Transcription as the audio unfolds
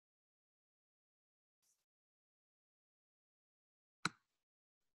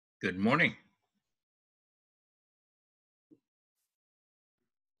Good morning.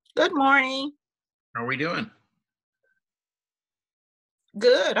 Good morning. How are we doing?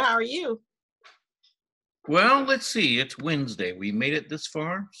 Good. How are you? Well, let's see. It's Wednesday. We made it this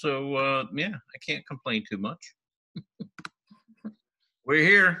far, so yeah, I can't complain too much. We're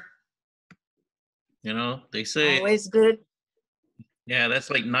here. They say, Always good. yeah, that's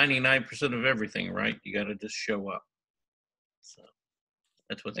like 99% of everything, right? You got to just show up. So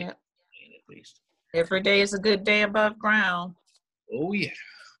that's what they Yep. saying, at least. Every day is a good day above ground. Oh yeah.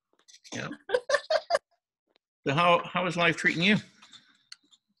 Yeah. So how is life treating you?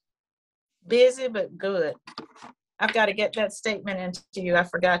 Busy but good. I've got to get that statement into you. I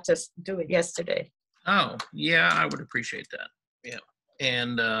forgot to do it yesterday. Oh, yeah, I would appreciate that. Yeah.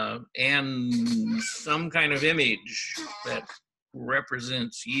 And some kind of image that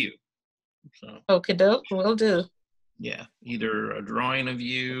represents you. So Okie doke, will do. yeah, either a drawing of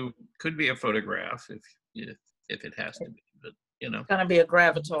you, could be a photograph if it has to be, but It's gonna be a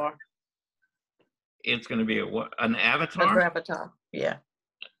gravatar. it's going to be an A avatar. gravatar. Yeah.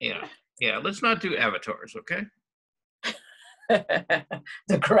 Yeah. Let's not do avatars, okay?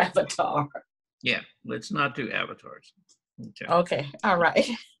 The gravatar. Yeah, let's not do avatars. Okay. Okay. All right.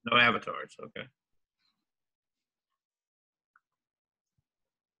 No avatars, okay.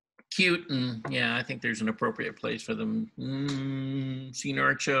 Cute, and yeah, I think there's an appropriate place for them. Seen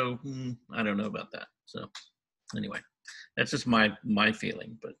art show. I don't know about that. So anyway, that's just my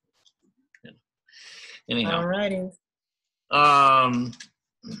feeling. But anyhow. All righty.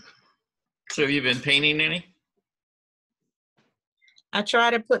 So have you been painting any? I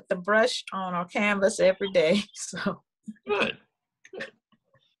try to put the brush on our canvas every day. So Good.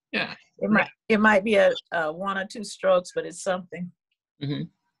 Yeah. it might be a one or two strokes, but it's something. Mm-hmm.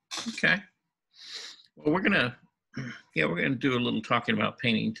 Okay. Well, we're gonna do a little talking about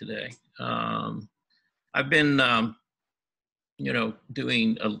painting today. I've been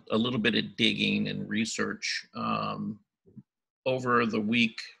doing a little bit of digging and research over the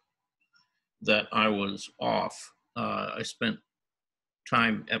week that I was off. I spent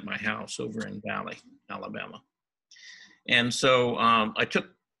time at my house over in Valley, Alabama. And so I took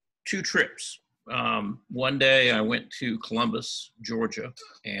two trips. One day I went to Columbus, Georgia,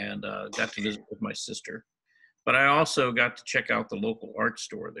 and got to visit with my sister. But I also got to check out the local art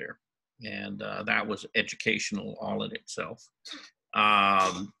store there. And that was educational all in itself.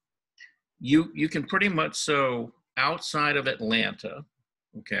 You can pretty much, so outside of Atlanta,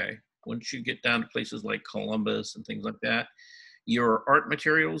 okay, once you get down to places like Columbus and things like that, your art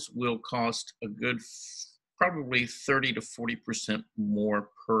materials will cost a good probably 30 to 40% more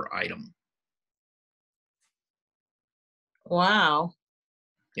per item. Wow.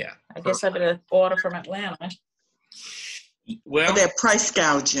 Yeah. I guess I better order from Atlanta. Well, they're price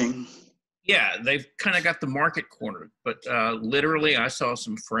gouging. Yeah, they've kind of got the market cornered, but literally I saw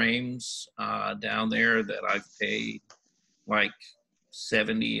some frames down there that I've paid like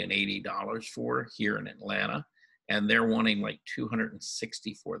 $70 and $80 for here in Atlanta, and they're wanting like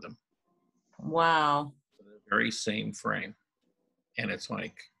 $260 for them. Wow. For the very same frame. And it's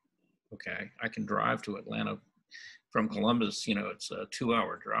like, okay, I can drive to Atlanta from Columbus, it's a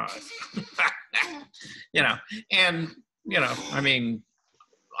 2-hour drive. I mean,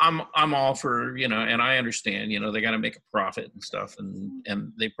 I'm all for, and I understand, they got to make a profit and stuff,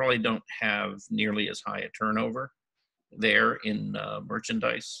 and they probably don't have nearly as high a turnover there in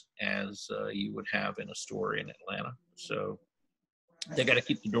merchandise as you would have in a store in Atlanta. So they got to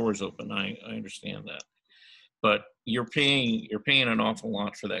keep the doors open. I understand that, but you're paying an awful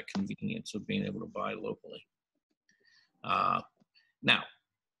lot for that convenience of being able to buy locally. Now,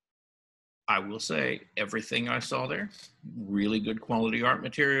 I will say everything I saw there, really good quality art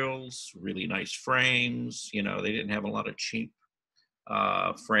materials, really nice frames. They didn't have a lot of cheap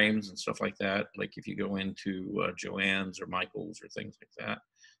frames and stuff like that. Like if you go into Joann's or Michael's or things like that,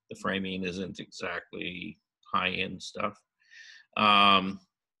 the framing isn't exactly high-end stuff.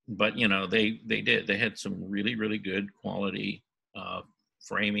 But they had some really, really good quality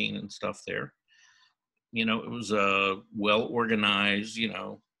framing and stuff there. It was a well-organized,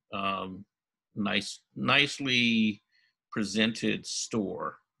 nicely presented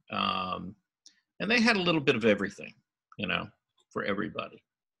store. And they had a little bit of everything, for everybody,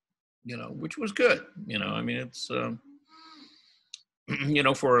 which was good. I mean, it's,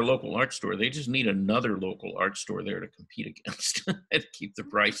 for a local art store, they just need another local art store there to compete against and keep the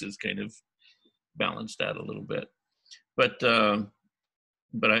prices kind of balanced out a little bit. But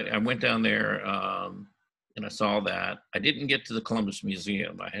I went down there and I saw that. I didn't get to the Columbus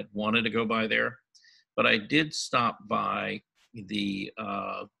Museum. I had wanted to go by there, but I did stop by the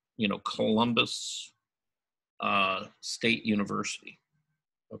Columbus State University.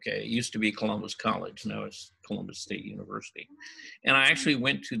 Okay, it used to be Columbus College. Now it's Columbus State University. And I actually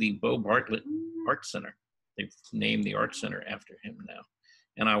went to the Bo Bartlett Art Center. They've named the art center after him now.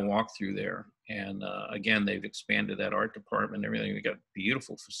 And I walked through there. And again, they've expanded that art department and everything. We got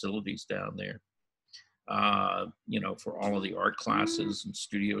beautiful facilities down there, for all of the art classes and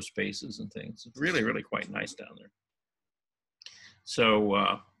studio spaces and things. It's really, really quite nice down there.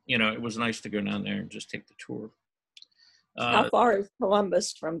 So, it was nice to go down there and just take the tour. How far is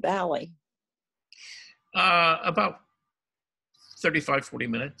Columbus from Valley? About 35, 40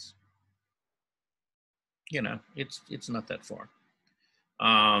 minutes. It's not that far.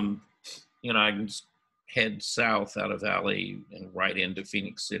 I can just head south out of Valley and right into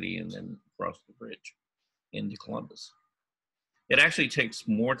Phoenix City and then across the bridge into Columbus. It actually takes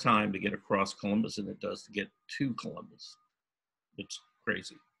more time to get across Columbus than it does to get to Columbus. It's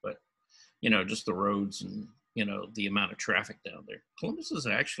crazy, but just the roads and the amount of traffic down there. Columbus has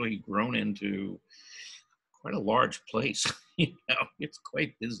actually grown into quite a large place. It's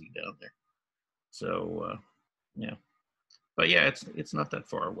quite busy down there. So, yeah. But yeah, it's not that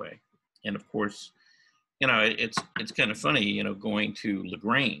far away. And of course, it's kind of funny, going to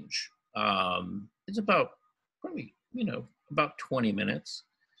LaGrange. It's about probably, about 20 minutes.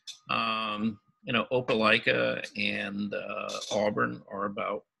 Opelika and Auburn are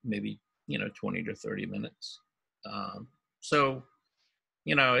about maybe 20 to 30 minutes. So,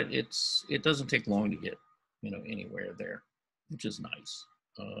 it doesn't take long to get, anywhere there, which is nice.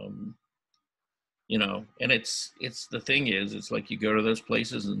 And it's the thing is, it's like you go to those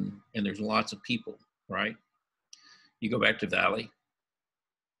places and there's lots of people, right? You go back to Valley,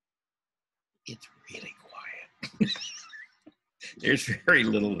 it's really quiet. There's very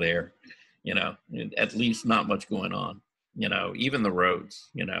little there, at least not much going on. Even the roads,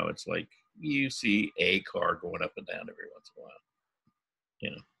 it's like you see a car going up and down every once in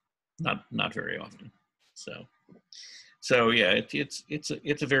a while, not very often. So yeah, it's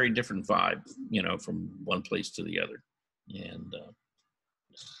a very different vibe, from one place to the other, and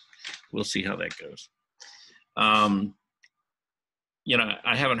we'll see how that goes. I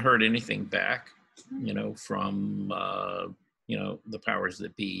haven't heard anything back, from the powers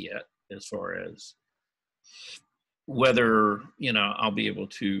that be yet, as far as whether I'll be able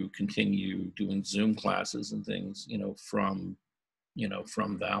to continue doing Zoom classes and things, from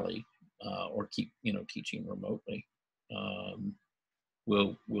Valley, or keep teaching remotely.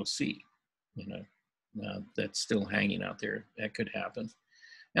 We'll see. That's still hanging out there. That could happen,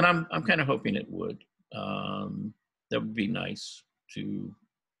 and I'm kind of hoping it would. That would be nice to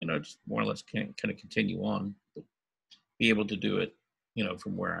just more or less kind of continue on, but be able to do it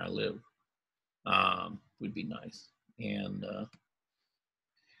from where I live would be nice. And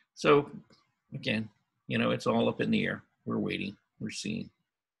so again, it's all up in the air. We're waiting. We're seeing.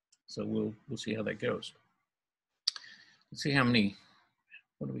 So we'll see how that goes. Let's see how many.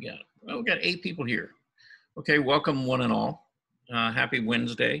 What do we got? Oh, we got 8 people here. Okay, welcome one and all. Happy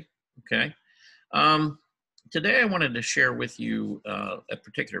Wednesday. Okay. Today I wanted to share with you a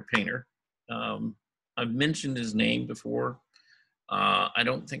particular painter. I've mentioned his name before. I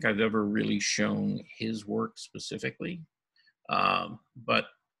don't think I've ever really shown his work specifically, but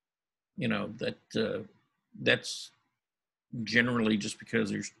that's generally just because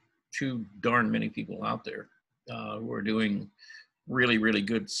there's too darn many people out there who are doing really, really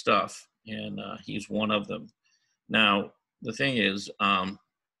good stuff, and he's one of them. Now, the thing is,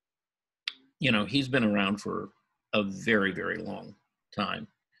 he's been around for a very, very long time,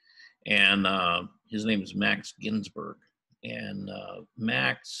 and his name is Max Ginsburg, and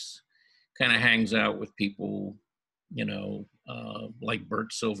Max kind of hangs out with people, like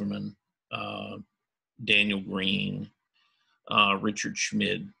Bert Silverman, Daniel Green, Richard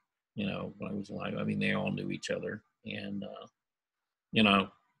Schmid, when I was alive. I mean, they all knew each other, and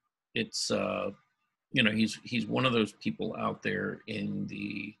it's he's one of those people out there in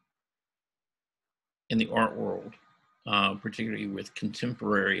the art world, particularly with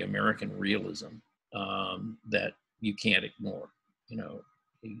contemporary American realism, that you can't ignore.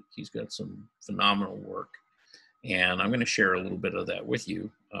 He's got some phenomenal work, and I'm going to share a little bit of that with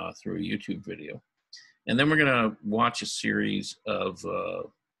you through a YouTube video, and then we're going to watch a series of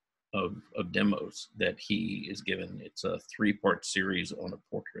demos that he is given. It's a 3-part series on a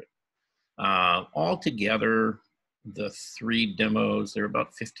portrait. Altogether, the 3 demos, they're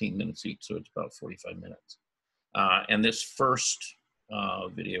about 15 minutes each, so it's about 45 minutes. And this first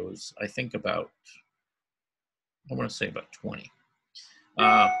video is, I think, I want to say about 20.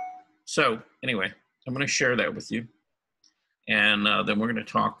 So anyway, I'm going to share that with you, and then we're going to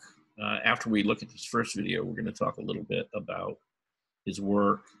talk after we look at this first video, we're going to talk a little bit about his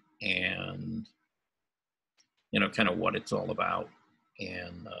work and, you know, kind of what it's all about,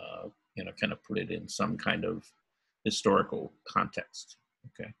 and, you know, kind of put it in some kind of historical context.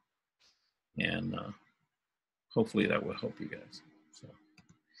 Okay. And hopefully that will help you guys. So,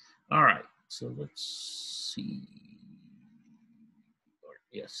 all right. So let's see.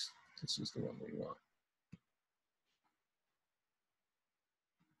 Yes, this is the one we want.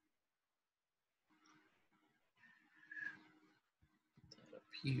 Put that up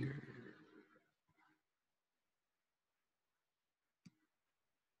here.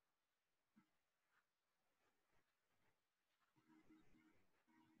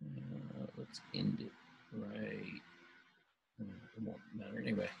 Let's end it right. It won't matter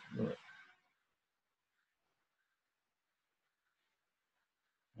anyway.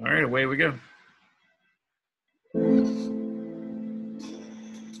 All right, away we go.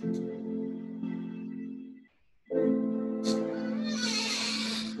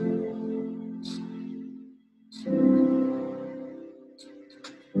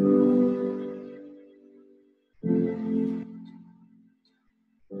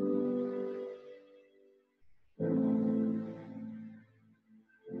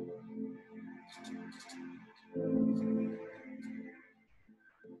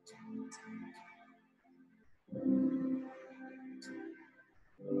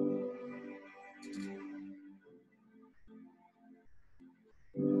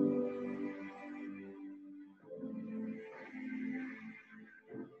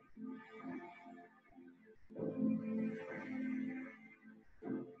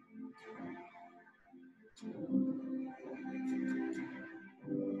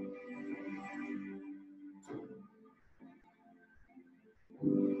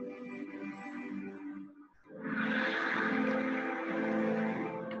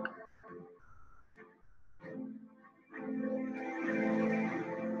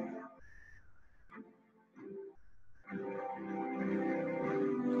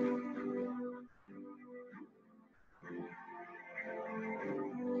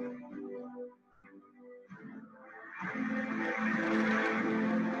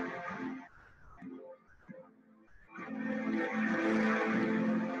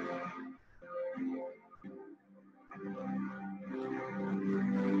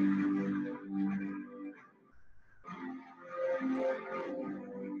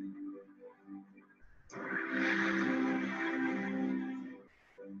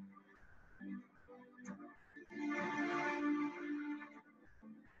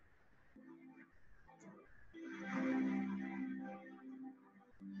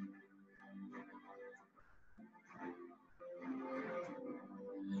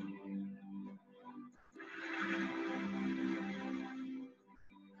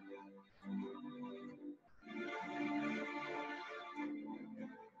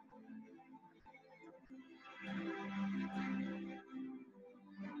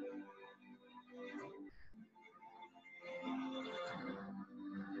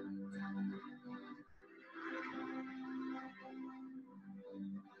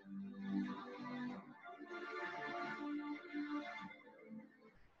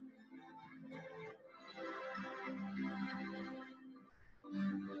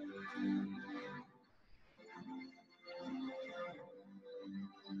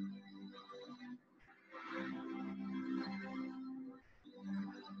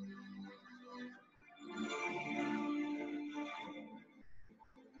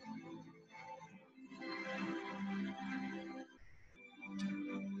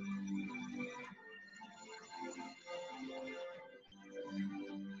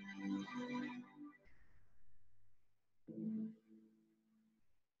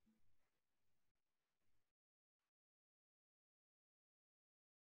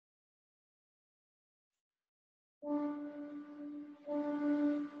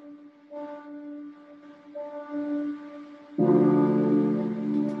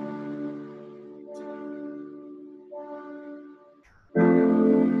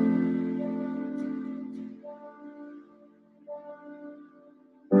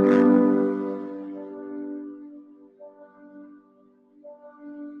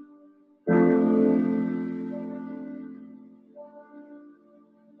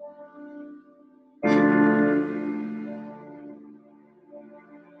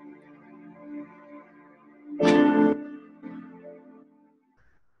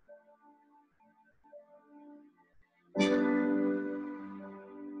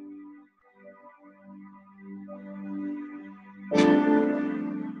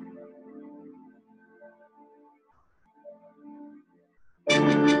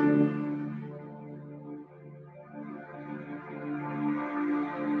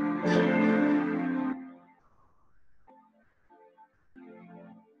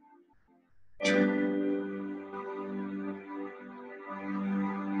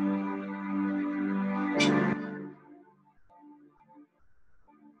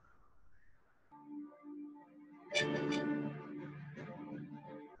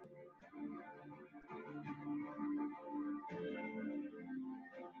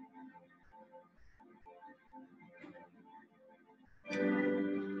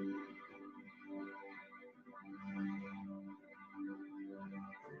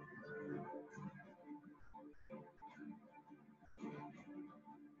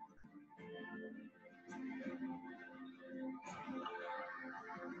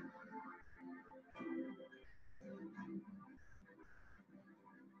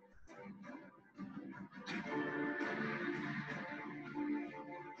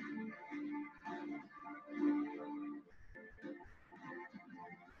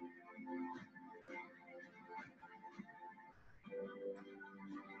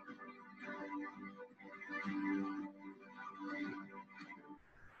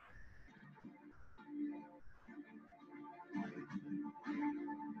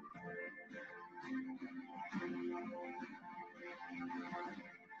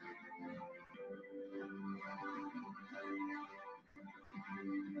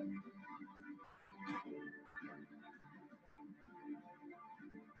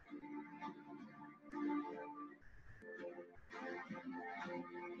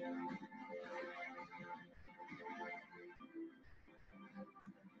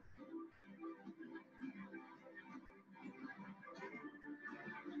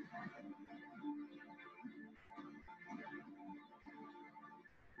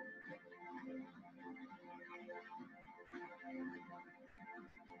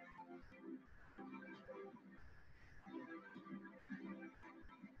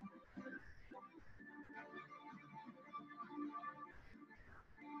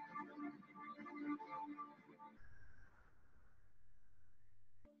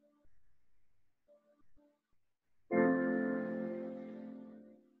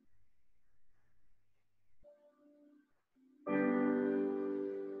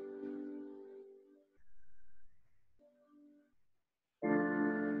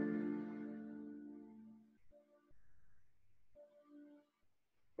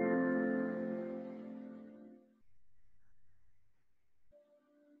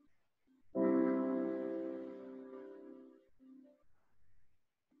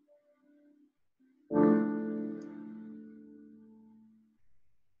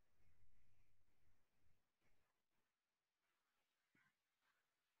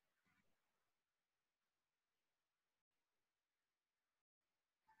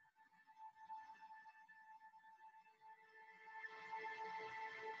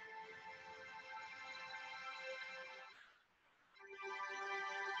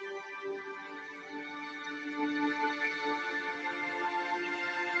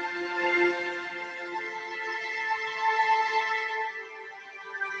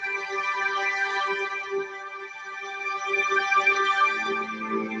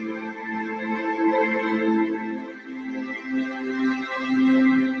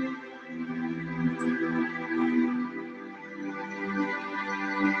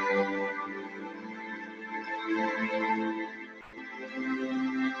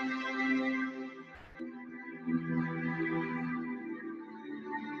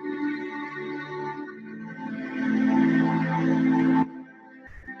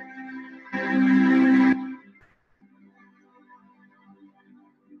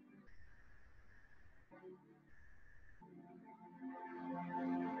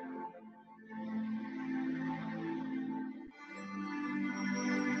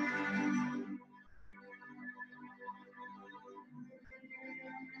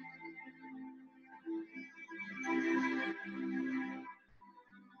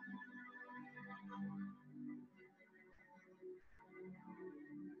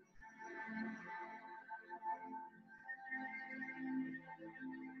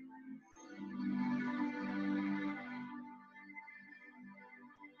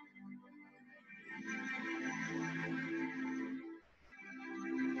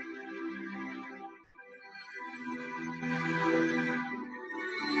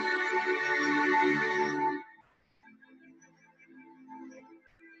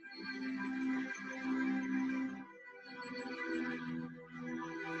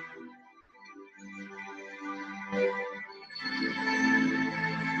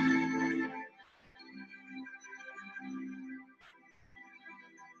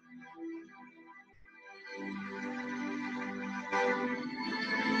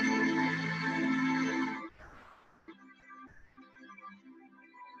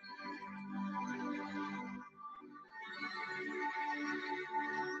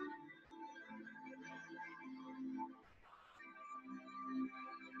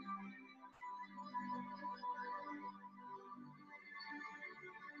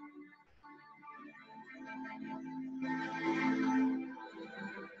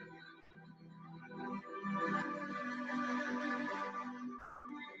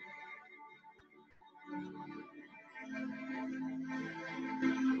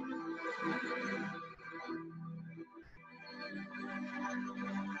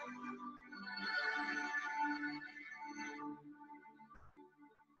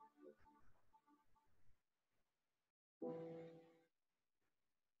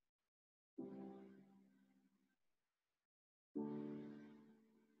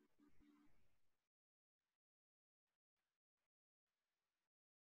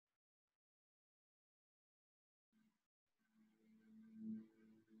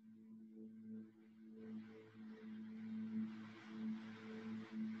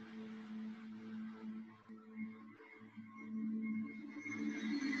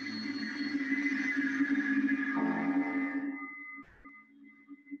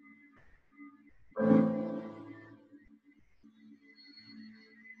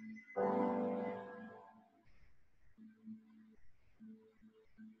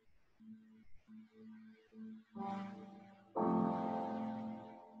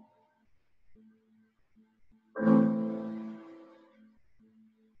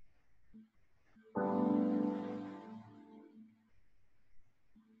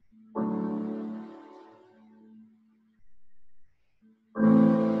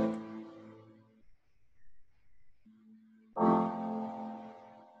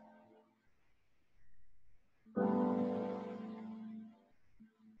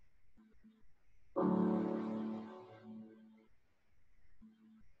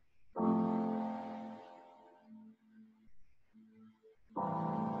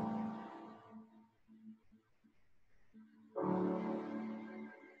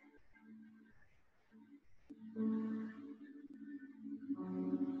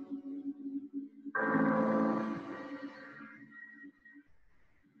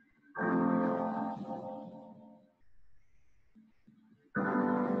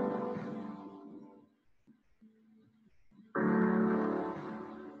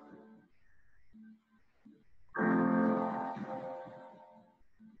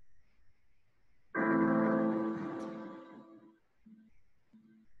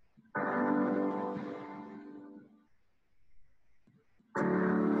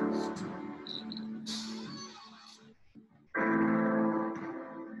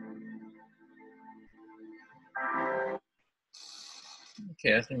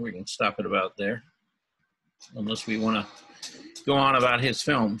 Okay, I think we can stop it about there, unless we want to go on about his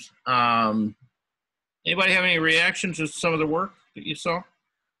films. Anybody have any reactions to some of the work that you saw?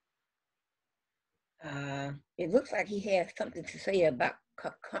 It looks like he has something to say about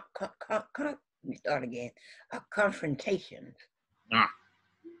let me start again. Confrontations. Ah,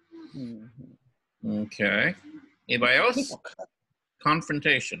 Mhm. okay. Anybody else? People,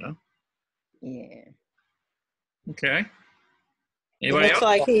 Confrontation, huh? yeah. Okay. It Anybody looks else?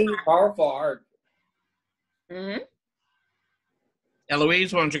 like he, Powerful art. Hmm.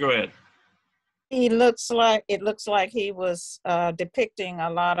 Eloise, why don't you go ahead? it looks like he was depicting a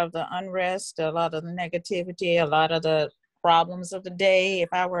lot of the unrest, a lot of the negativity, a lot of the problems of the day. If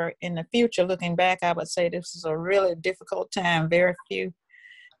I were in the future looking back, I would say this is a really difficult time, very few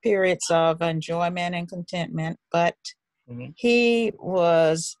periods of enjoyment and contentment, but Mhm. he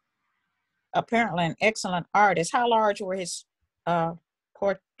was apparently an excellent artist. How large were his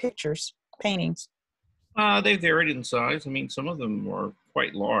pictures, paintings? They varied in size. I mean, some of them are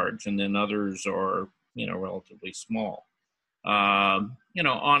quite large, and then others are, relatively small. On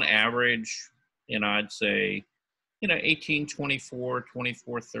average, I'd say, 18, 24,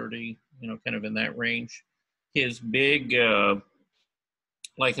 24, 30, kind of in that range. His big,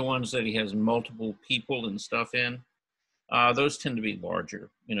 like the ones that he has multiple people and stuff in, those tend to be larger.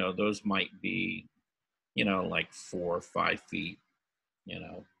 Those might be, like 4 or 5 feet,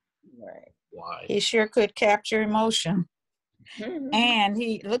 Right. wide. He sure could capture emotion. Mhm. And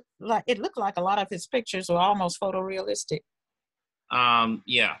it looked like a lot of his pictures were almost photorealistic.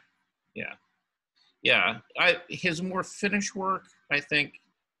 Yeah, yeah, yeah. His more finished work, I think,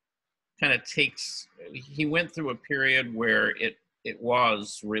 kind of takes. He went through a period where it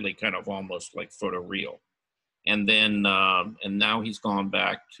was really kind of almost like photoreal, and then and now he's gone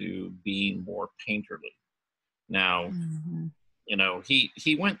back to being more painterly. Now,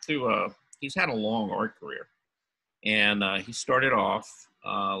 he went through he's had a long art career, and he started off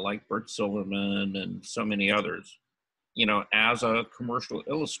like Bert Silverman and so many others, as a commercial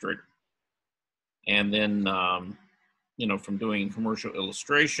illustrator. And then, from doing commercial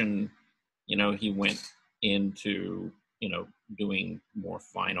illustration, he went into, doing more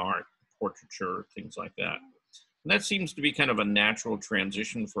fine art, portraiture, things like that. And that seems to be kind of a natural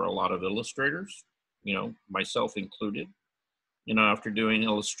transition for a lot of illustrators, myself included. After doing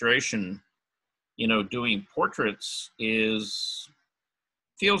illustration, doing portraits feels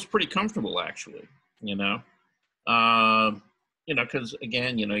pretty comfortable actually, you know. Uh, because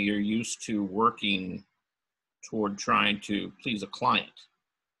again, you're used to working toward trying to please a client.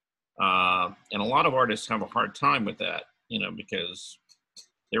 And a lot of artists have a hard time with that, because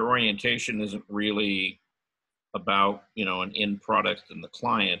their orientation isn't really about, an end product and the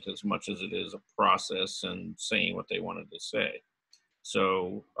client as much as it is a process and saying what they wanted to say.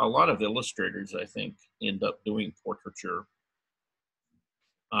 So a lot of illustrators, I think, end up doing portraiture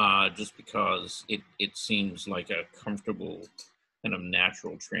just because it seems like a comfortable kind of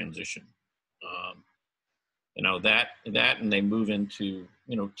natural transition. Um, that and they move into,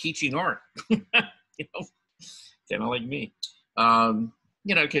 teaching art, kind of like me,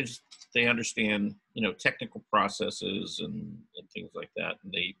 because they understand, technical processes and things like that.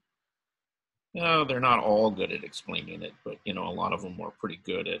 And they're not all good at explaining it, but, a lot of them are pretty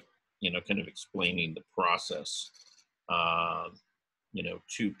good at, kind of explaining the process, uh,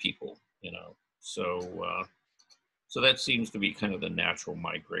 to people, so that seems to be kind of the natural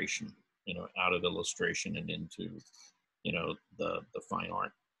migration, out of illustration and into, the fine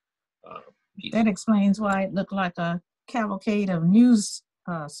art piece. That explains why it looked like a cavalcade of news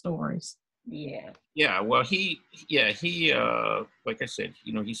stories. Yeah. Yeah, well, he like I said,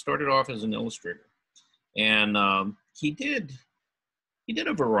 he started off as an illustrator, and he did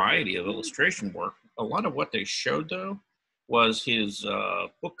a variety of illustration work. A lot of what they showed, though, was his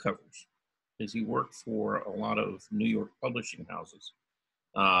book covers, because he worked for a lot of New York publishing houses,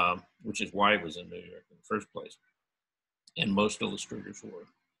 which is why he was in New York in the first place. And most illustrators were,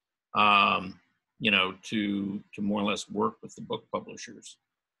 to more or less work with the book publishers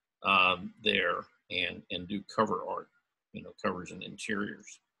there and do cover art, covers and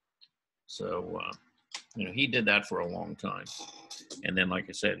interiors. So, he did that for a long time. And then, like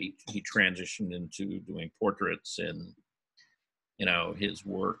I said, he transitioned into doing portraits, and, his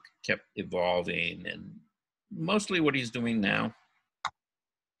work kept evolving. And mostly what he's doing now,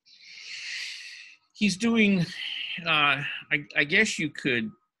 he's doing, I guess you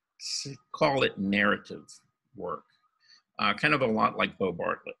could call it narrative work, kind of a lot like Bo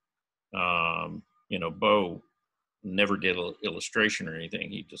Bartlett. Bo never did illustration or anything.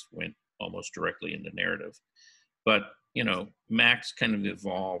 He just went almost directly into narrative. But, you know, Max kind of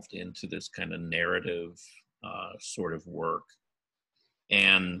evolved into this kind of narrative sort of work.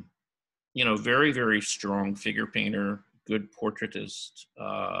 And, you know, very, very strong figure painter, good portraitist.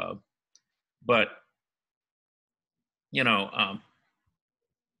 But, you know,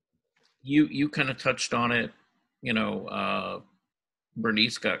 you kind of touched on it, you know,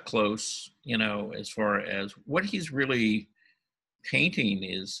 Bernice got close, you know, as far as what he's really painting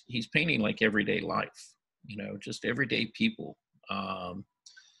is he's painting like everyday life, you know, just everyday people.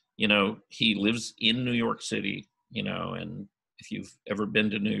 You know, he lives in New York City, you know, and if you've ever been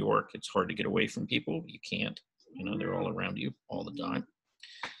to New York, it's hard to get away from people. You can't, you know, they're all around you all the time.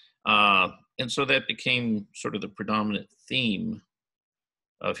 And so that became sort of the predominant theme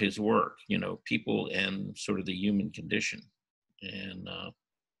of his work, you know, people and sort of the human condition. And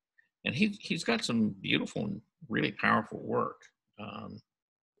he's got some beautiful and really powerful work.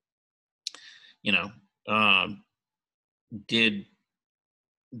 You know, did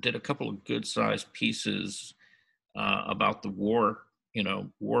a couple of good sized pieces about the war, you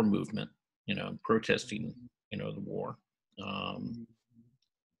know, war movement, you know, protesting, you know, the war.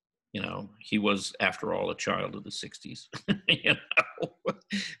 You know, he was, after all, a child of the 60s, you know,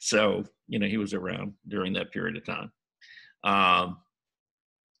 so, you know, he was around during that period of time.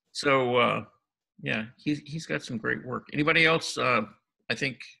 Yeah, he's got some great work. Anybody else? I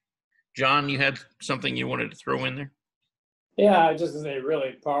think, John, you had something you wanted to throw in there? Yeah, just as a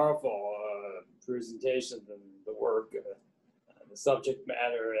really powerful presentation of the work, the subject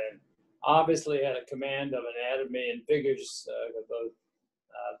matter, and obviously had a command of anatomy and figures.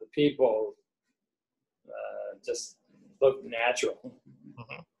 The people just looked natural.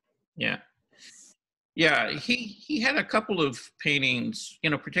 Yeah. Yeah, he had a couple of paintings, you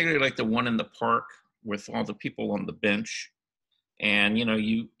know, particularly like the one in the park with all the people on the bench. And, you know,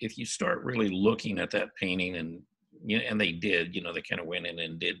 if you start really looking at that painting, and, you know, and they did, you know, they kind of went in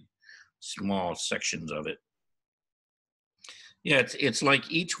and did small sections of it. Yeah, it's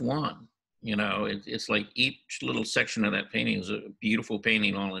like each one, you know, it's like each little section of that painting is a beautiful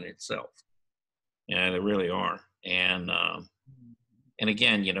painting all in itself. Yeah, they really are. And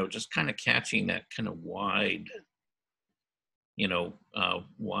again, you know, just kind of catching that kind of wide, you know,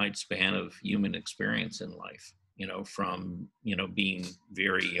 wide span of human experience in life, you know, from, you know, being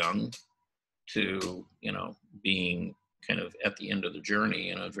very young to, you know, being kind of at the end of the journey,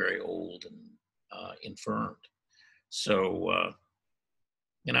 you know, very old and infirmed. So,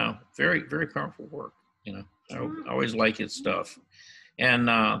 you know, very, very powerful work, you know. I always like his stuff. And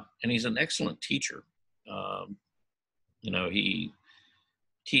he's an excellent teacher. You know, he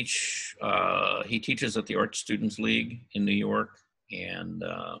teaches at the Art Students League in New York, and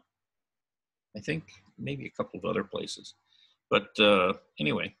I think maybe a couple of other places. But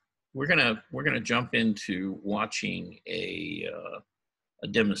anyway, we're gonna jump into watching a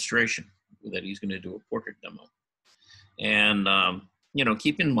demonstration that he's gonna do, a portrait demo. And you know,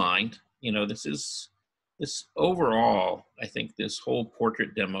 keep in mind, you know, this overall, I think this whole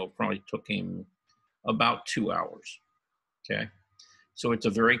portrait demo probably took him about 2 hours. Okay. So it's a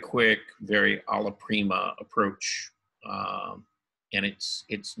very quick, very alla prima approach, and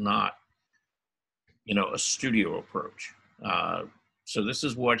it's not, you know, a studio approach. So this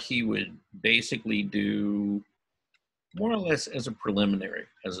is what he would basically do, more or less as a preliminary,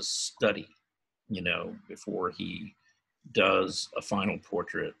 as a study, you know, before he does a final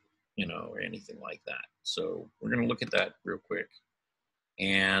portrait, you know, or anything like that. So we're going to look at that real quick,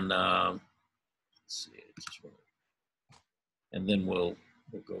 and let's see, and then we'll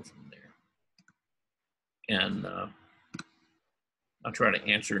go from there. And I'll try to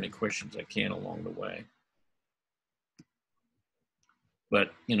answer any questions I can along the way.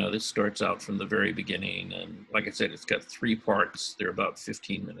 But, you know, this starts out from the very beginning. And like I said, it's got 3 parts. They're about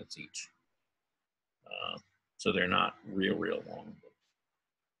 15 minutes each. So they're not real long. But,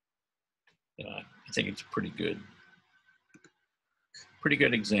 I think it's a pretty good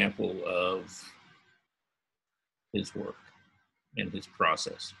example of his work and his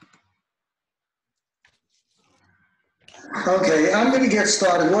process. Okay, I'm going to get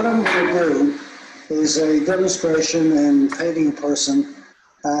started. What I'm going to do is a demonstration in painting a person,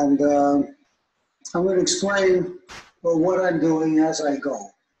 and I'm going to explain what I'm doing as I go.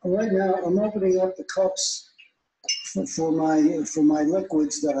 Right now, I'm opening up the cups for my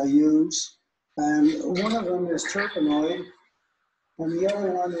liquids that I use, and one of them is terpenoid, and the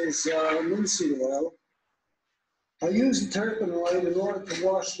other one is linseed oil. I use the terpenoid in order to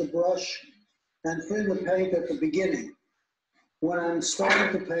wash the brush and thin the paint at the beginning, when I'm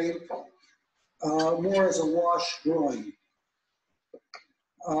starting to paint more as a wash drawing.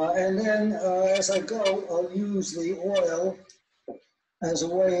 And then as I go, I'll use the oil as a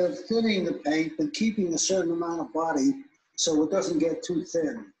way of thinning the paint, but keeping a certain amount of body so it doesn't get too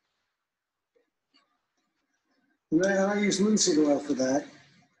thin. And then I use linseed oil for that.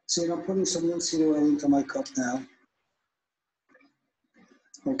 See, I'm putting some linseed oil into my cup now.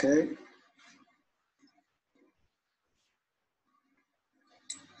 Okay.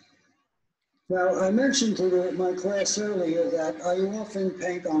 Now, I mentioned to my class earlier that I often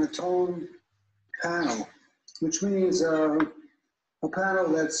paint on a toned panel, which means a panel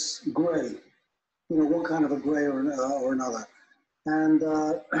that's gray, you know, one kind of a gray or another. And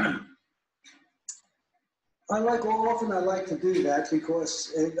I like to do that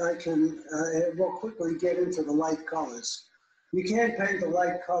because I can more quickly get into the light colors. You can't paint the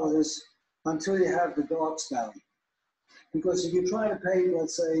light colors until you have the darks down. Because if you try to paint,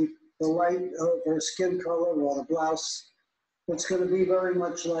 let's say, the light of her skin color or the blouse, it's going to be very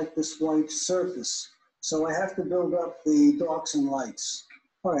much like this white surface. So I have to build up the darks and lights.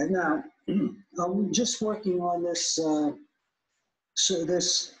 All right, now, I'm just working on this,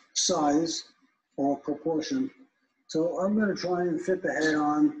 this size or proportion. So I'm going to try and fit the head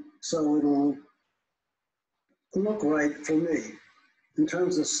on so it'll look right for me in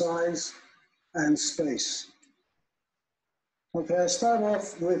terms of size and space. Okay, I start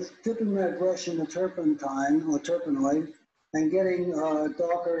off with dipping that brush in the turpentine or turpenoid and getting a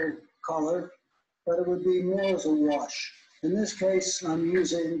darker color, but it would be more as a wash. In this case, I'm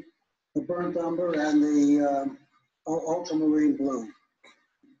using the burnt umber and the ultramarine blue.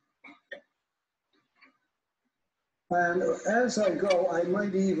 And as I go, I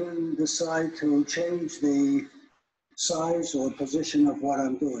might even decide to change the size or position of what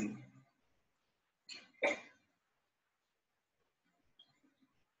I'm doing.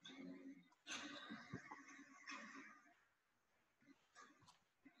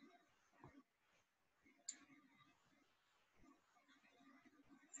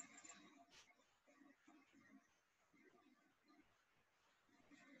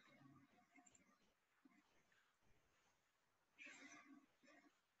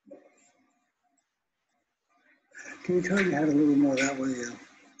 Can you turn your head a little more that way?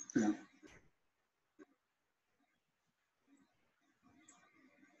 Yeah.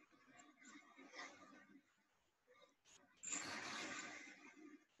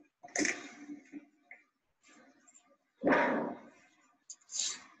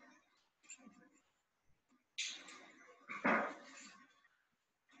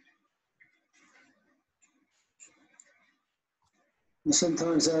 And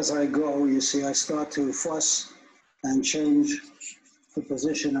sometimes as I go, you see, I start to fuss and change the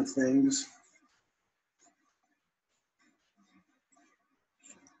position of things.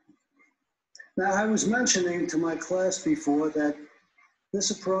 Now, I was mentioning to my class before that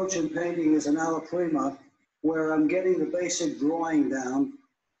this approach in painting is an alla prima, where I'm getting the basic drawing down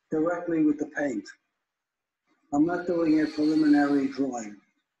directly with the paint. I'm not doing a preliminary drawing.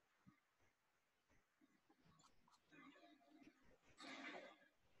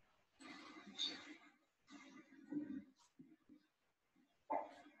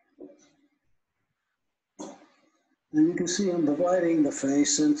 And you can see I'm dividing the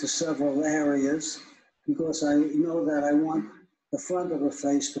face into several areas because I know that I want the front of the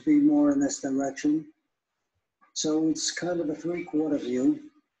face to be more in this direction. So it's kind of a three-quarter view.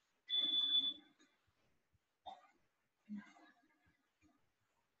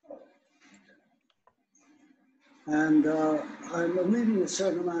 And I'm leaving a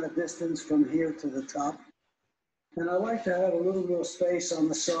certain amount of distance from here to the top. And I like to have a little more space on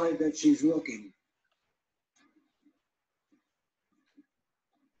the side that she's looking.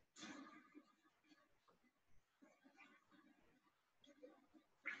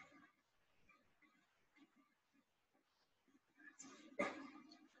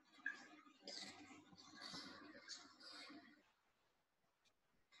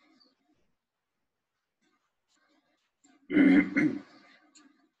 Why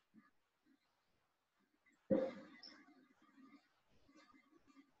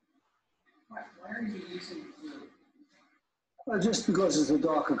are you using blue? Just because it's a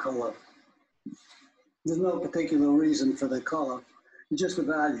darker color. There's no particular reason for the color, it's just a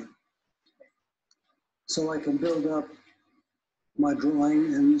value. So I can build up my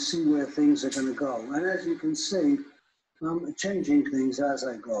drawing and see where things are going to go. And as you can see, I'm changing things as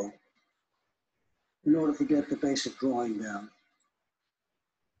I go in order to get the basic drawing down.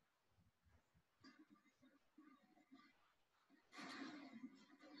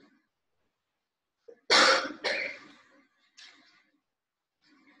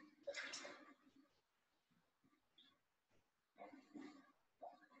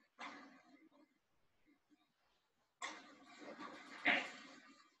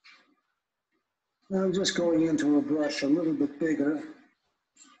 I'm just going into a brush a little bit bigger,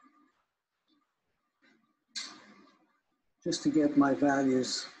 just to get my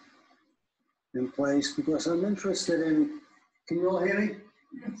values in place, because I'm interested in, can you all hear me?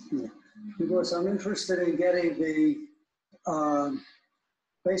 Yeah. Because I'm interested in getting the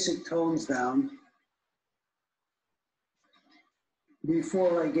basic tones down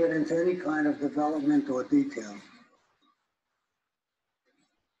before I get into any kind of development or detail.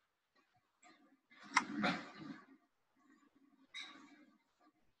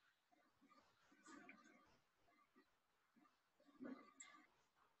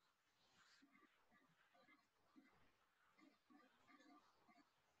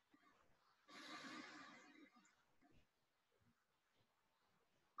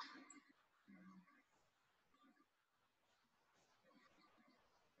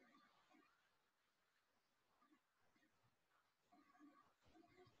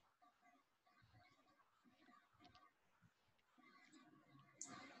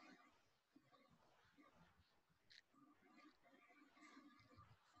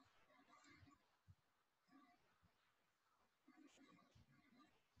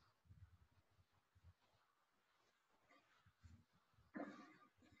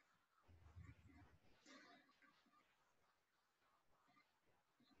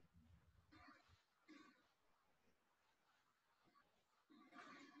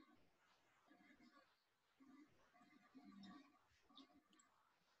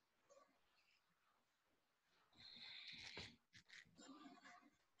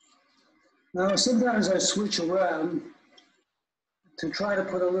 Now, sometimes I switch around to try to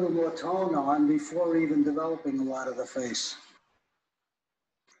put a little more tone on before even developing a lot of the face,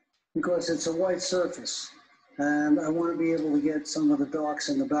 because it's a white surface and I want to be able to get some of the darks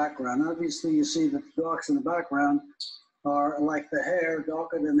in the background. Obviously, you see that the darks in the background are like the hair,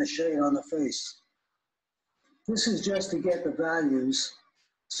 darker than the shade on the face. This is just to get the values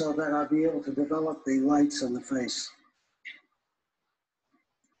so that I'll be able to develop the lights on the face.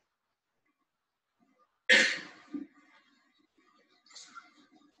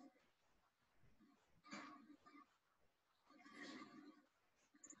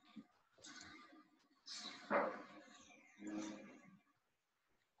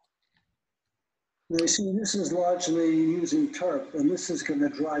 Now you see, this is largely using Turp, and this is going to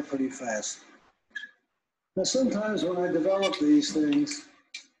dry pretty fast. Now sometimes when I develop these things,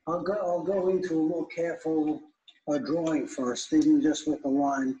 I'll go into a more careful drawing first, even just with the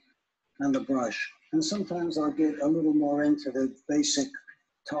line and the brush. And sometimes I'll get a little more into the basic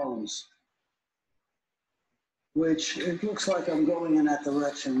tones, which it looks like I'm going in that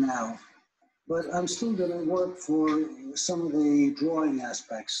direction now. But I'm still going to work for some of the drawing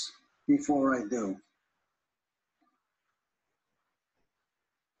aspects before I do.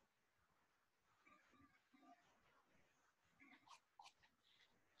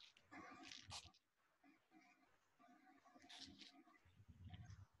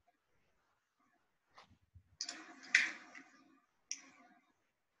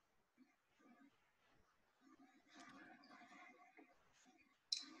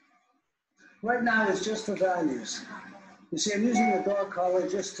 Right now, it's just the values. You see, I'm using a dark color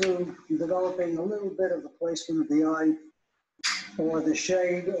just to developing a little bit of the placement of the eye or the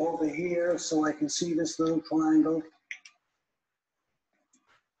shade over here so I can see this little triangle.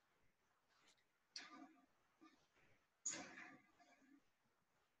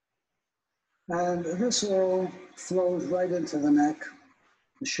 And this all flows right into the neck,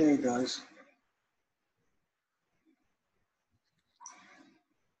 the shade does.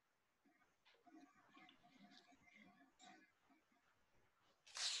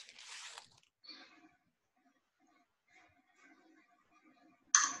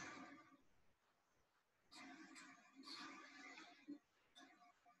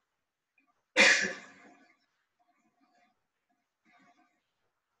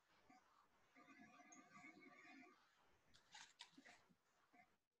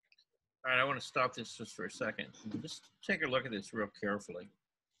 All right, I want to stop this just for a second. Just take a look at this real carefully.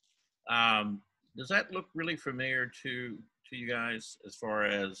 Does that look really familiar to you guys as far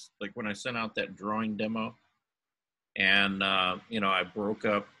as like when I sent out that drawing demo and, I broke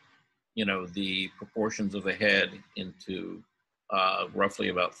up, the proportions of the head into roughly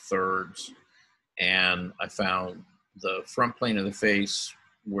about thirds. And I found the front plane of the face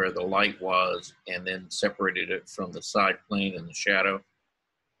where the light was and then separated it from the side plane and the shadow.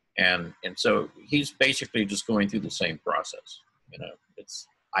 And so he's basically just going through the same process. It's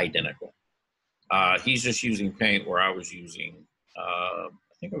identical. He's just using paint where I was using, I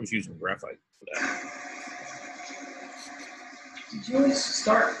think I was using graphite for that. Did you always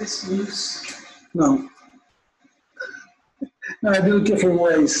start this loose No. No, I do it different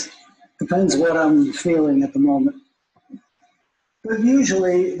ways. Depends what I'm feeling at the moment. But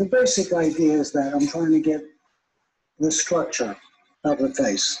usually, the basic idea is that I'm trying to get the structure of the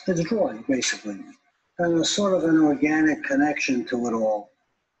face. It's a drawing, basically. And there's sort of an organic connection to it all.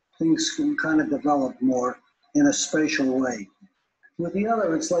 Things can kind of develop more in a spatial way. With the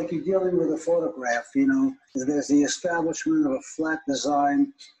other, it's like you're dealing with a photograph, you know. There's the establishment of a flat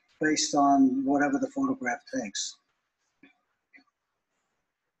design based on whatever the photograph takes.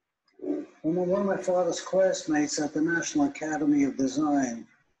 One of my father's classmates at the National Academy of Design,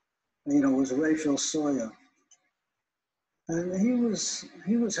 you know, was Raphael Sawyer. And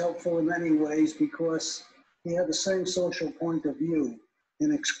he was helpful in many ways because he had the same social point of view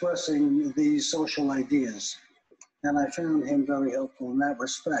in expressing these social ideas. And I found him very helpful in that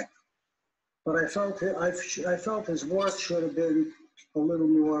respect. But I felt his work should have been a little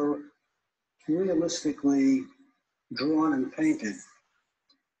more realistically drawn and painted.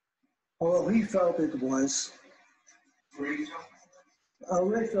 Although he felt it was.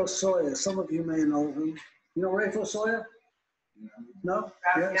 Raphael Sawyer, some of you may know him. You know Raphael Sawyer? No?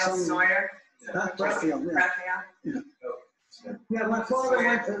 Raphael Sawyer? Raphael, yeah. Raphael? Yeah, my father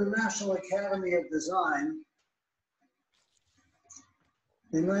went to the National Academy of Design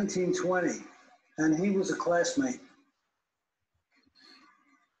in 1920, and he was a classmate.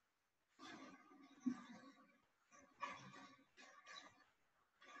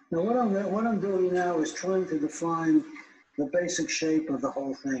 Now, what I'm doing now is trying to define the basic shape of the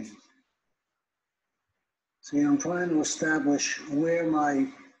whole thing. See, I'm trying to establish where my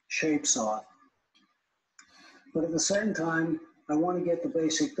shapes are. But at the same time, I want to get the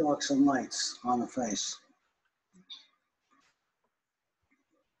basic darks and lights on the face.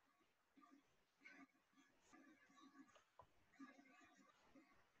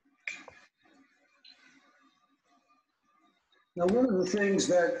 Now, one of the things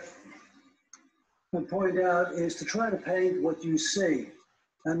that I point out is to try to paint what you see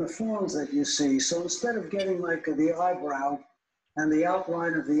and the forms that you see. So instead of getting like the eyebrow and the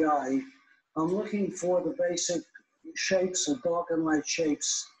outline of the eye, I'm looking for the basic shapes or dark and light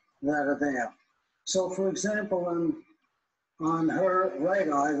shapes that are there. So for example, on her right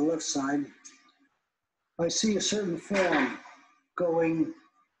eye, the left side, I see a certain form going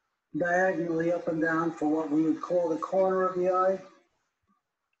diagonally up and down for what we would call the corner of the eye.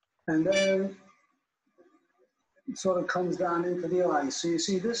 And then it sort of comes down into the eye. So you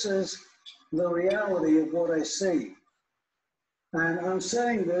see, this is the reality of what I see. And I'm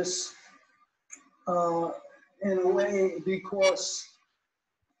saying this in a way because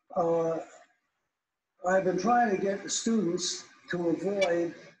I've been trying to get the students to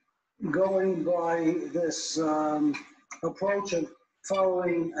avoid going by this approach of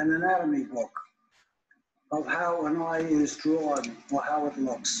following an anatomy book of how an eye is drawn or how it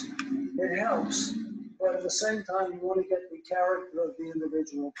looks. It helps, but at the same time, you want to get the character of the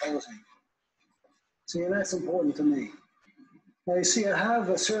individual posing. See, and that's important to me. Now, you see, I have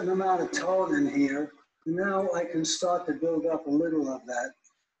a certain amount of tone in here, and now I can start to build up a little of that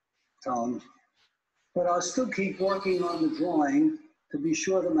tone. But I'll still keep working on the drawing to be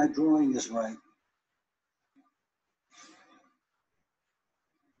sure that my drawing is right.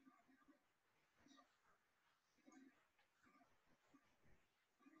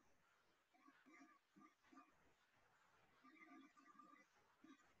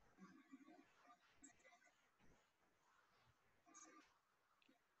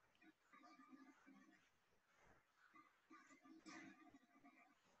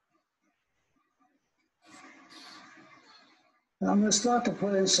 I'm going to start to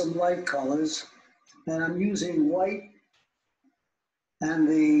put in some light colors, and I'm using white and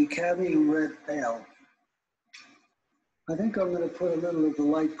the cadmium red pale. I think I'm going to put a little of the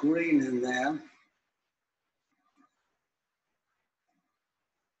light green in there.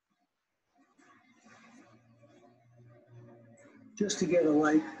 Just to get a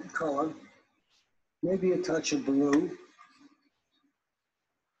light color, maybe a touch of blue,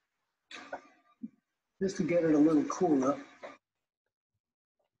 just to get it a little cooler.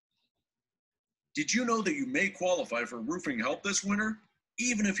 Did you know that you may qualify for roofing help this winter,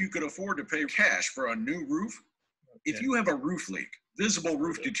 even if you could afford to pay cash for a new roof? Okay. If you have a roof leak, visible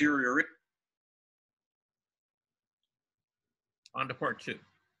roof deterioration. On to part 2.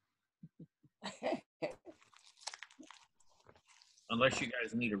 Unless you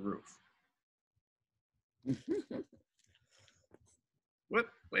guys need a roof. What?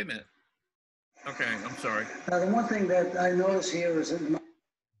 Wait a minute. Okay, I'm sorry. Now, the one thing that I notice here is in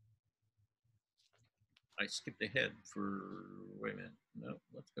I skipped ahead for, wait a minute. No,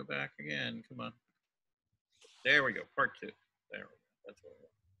 let's go back again. Come on. There we go. Part 2. There we go. That's what it was.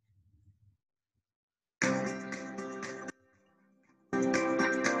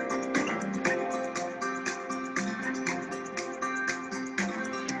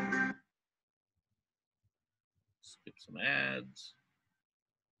 Skip some ads.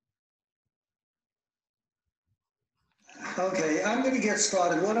 Okay, I'm going to get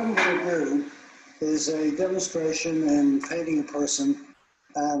started. What I'm going to do is a demonstration in painting a person,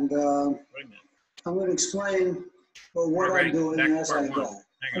 and Wait a minute. I'm going to explain what Alright, I'm doing back to as part I one. go. Hang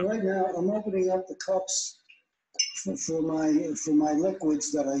And on. right now, I'm opening up the cups for my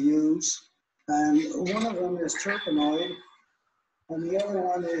liquids that I use, and one of them is terpenoid, and the other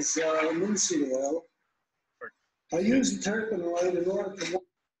one is linseed oil. I use the terpenoid in order to.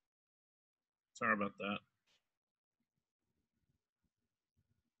 Sorry about that.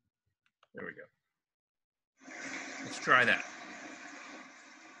 There we go. Let's try that.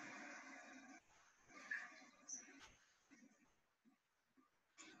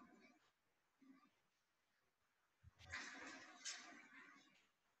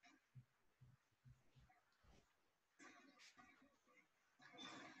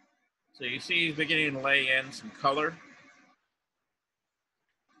 So you see he's beginning to lay in some color.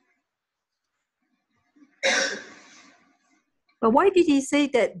 But why did he say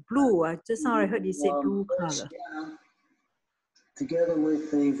that blue? Just now I heard he said blue color. Together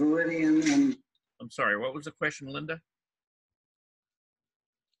with the Viridian and. I'm sorry, what was the question, Linda?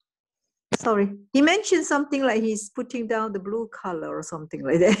 Sorry, he mentioned something like he's putting down the blue color or something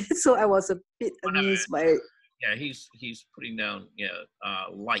like that. So I was a bit amused by it. Yeah, he's putting down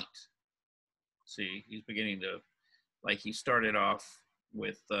light. See, he's beginning to, like, he started off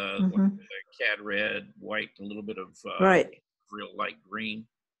with the cad red, white, a little bit of Right. real light green.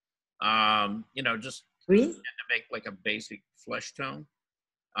 You know, just Green? to make like a basic flesh tone.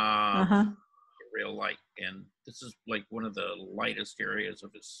 Real light, and this is like one of the lightest areas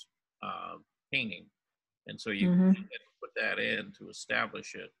of his painting, and so you get to put that in to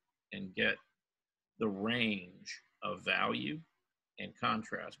establish it and get the range of value and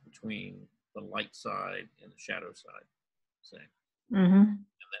contrast between the light side and the shadow side.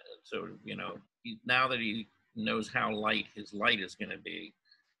 So you know, now that he knows how light his light is going to be,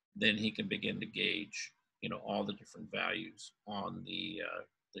 then he can begin to gauge, you know, all the different values on the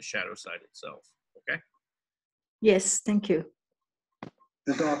shadow side itself. Okay. Yes, thank you.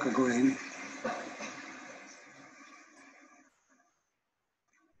 The darker green.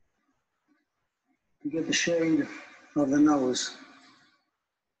 You get the shade of the nose.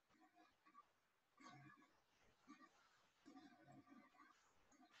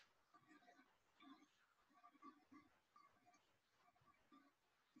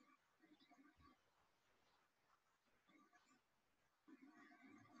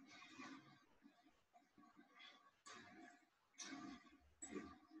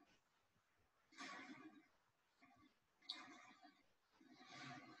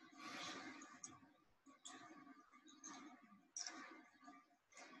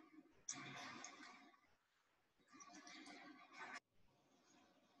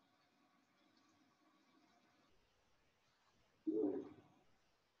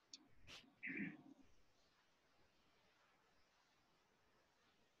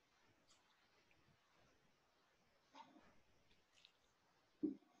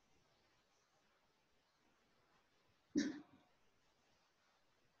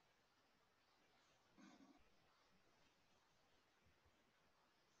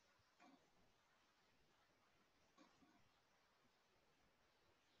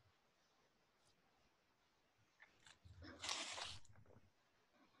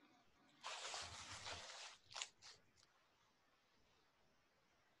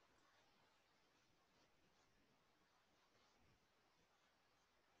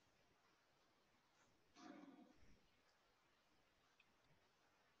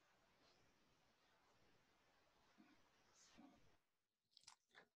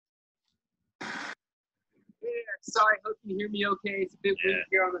 Sorry, hope you hear me okay. It's a bit windy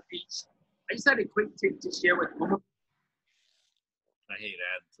here on the beach. I just had a quick tip to share with you. I hate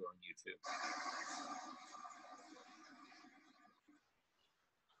ads on YouTube.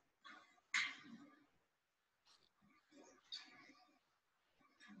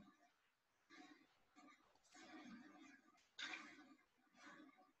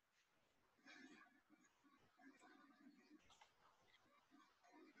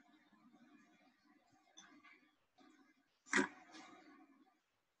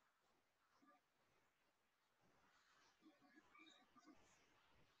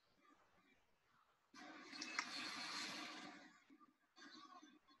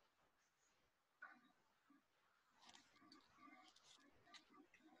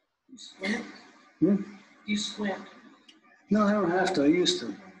 You squint? Hmm? You squint? No, I don't have to. I used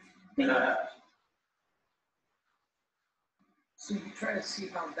to. So you try to see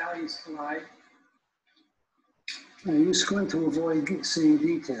how values collide. You squint to avoid seeing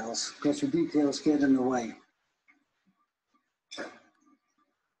details because the details get in the way.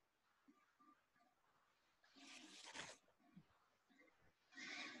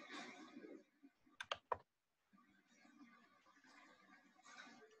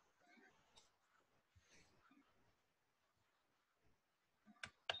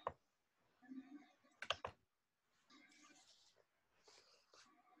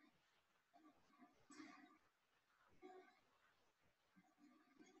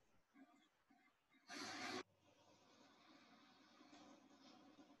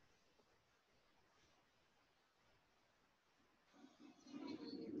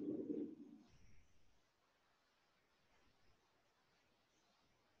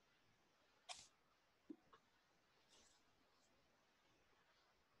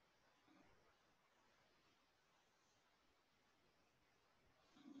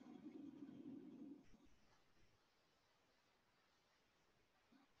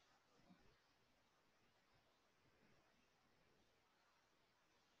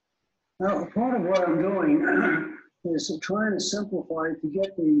 Now, part of what I'm doing is trying to simplify to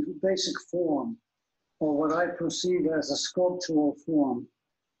get the basic form, or what I perceive as a sculptural form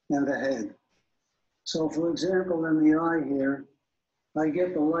in the head. So for example, in the eye here, I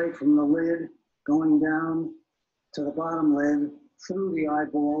get the light from the lid going down to the bottom lid through the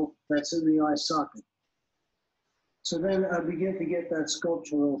eyeball that's in the eye socket. So then I begin to get that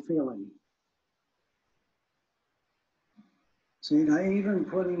sculptural feeling. See, now even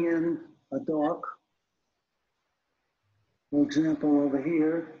putting in a dark, for example, over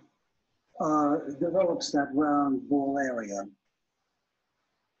here, develops that round ball area.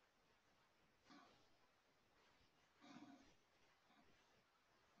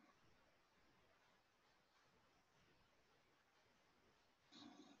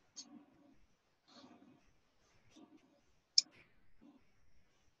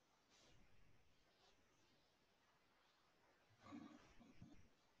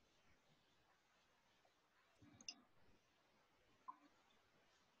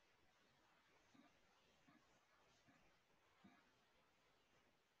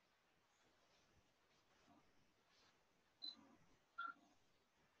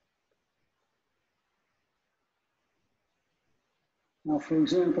 Now, for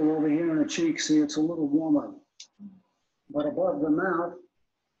example, over here in the cheek, see, it's a little warmer. But above the mouth,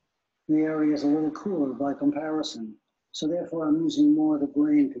 the area is a little cooler by comparison. So therefore, I'm using more of the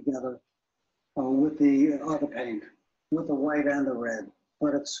green together with the other paint, with the white and the red.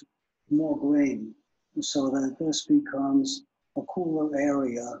 But it's more green, so that this becomes a cooler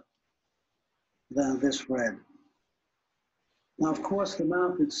area than this red. Now, of course, the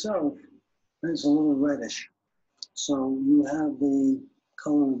mouth itself is a little reddish. So you have the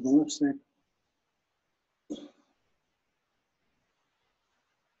color of the lipstick.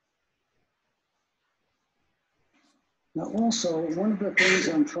 Now also, one of the things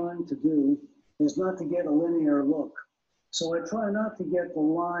I'm trying to do is not to get a linear look. So I try not to get the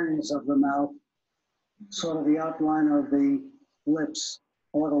lines of the mouth, sort of the outline of the lips,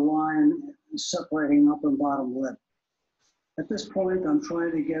 or the line separating upper and bottom lip. At this point, I'm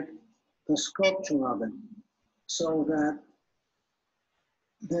trying to get the sculpture of it so that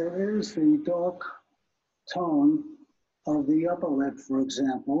there is the dark tone of the upper lip, for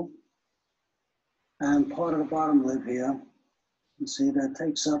example, and part of the bottom lip here. You see, that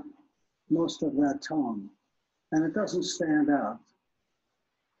takes up most of that tone, and it doesn't stand out.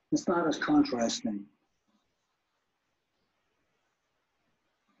 It's not as contrasting.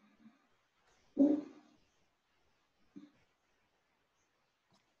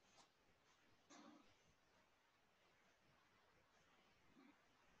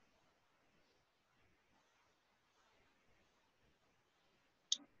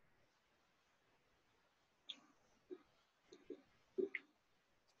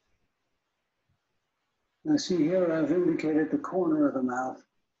 Now see here, I've indicated the corner of the mouth,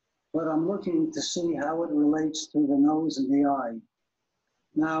 but I'm looking to see how it relates to the nose and the eye.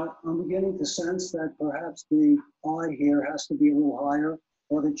 Now, I'm beginning to sense that perhaps the eye here has to be a little higher,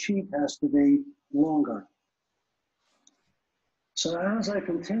 or the cheek has to be longer. So as I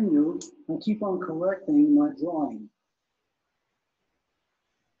continue, I keep on correcting my drawing.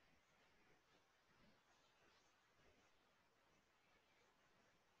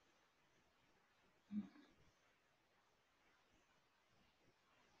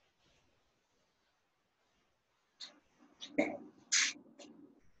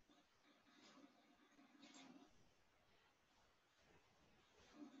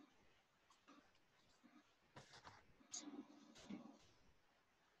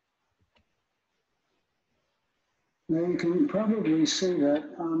 Now you can probably see that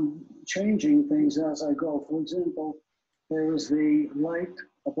I'm changing things as I go. For example, there is the light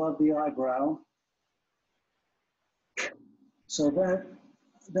above the eyebrow. So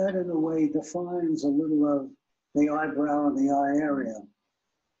that in a way defines a little of the eyebrow and the eye area.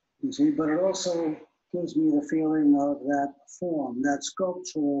 You see, but it also gives me the feeling of that form, that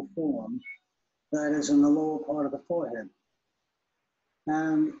sculptural form that is in the lower part of the forehead.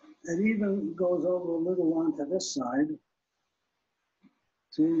 And it even goes over a little onto this side.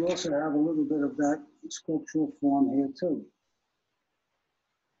 So you also have a little bit of that sculptural form here too.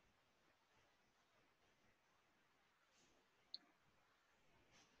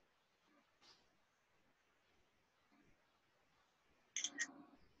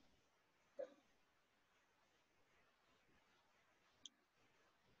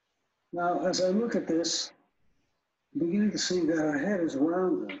 Now, as I look at this, I'm beginning to see that her head is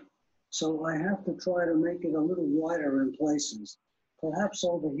rounder. So I have to try to make it a little wider in places. Perhaps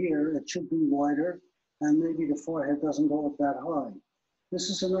over here, it should be wider, and maybe the forehead doesn't go up that high. This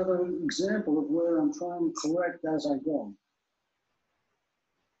is another example of where I'm trying to correct as I go.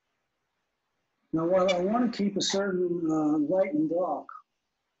 Now, while I want to keep a certain light and dark,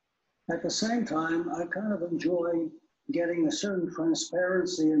 at the same time, I kind of enjoy getting a certain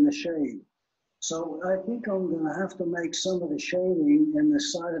transparency in the shade. So I think I'm going to have to make some of the shading in the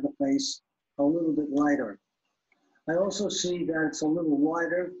side of the face a little bit lighter. I also see that it's a little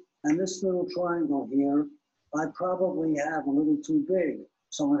wider, and this little triangle here, I probably have a little too big,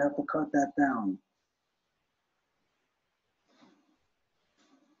 so I'm going to have to cut that down.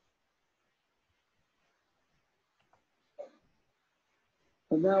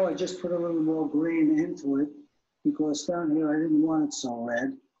 But now I just put a little more green into it because down here I didn't want it so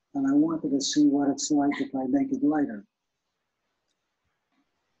red, and I wanted to see what it's like if I make it lighter.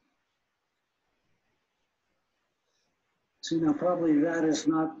 See, now probably that is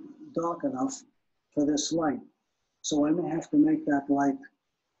not dark enough for this light, so I may have to make that light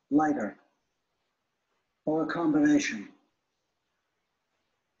lighter, or a combination.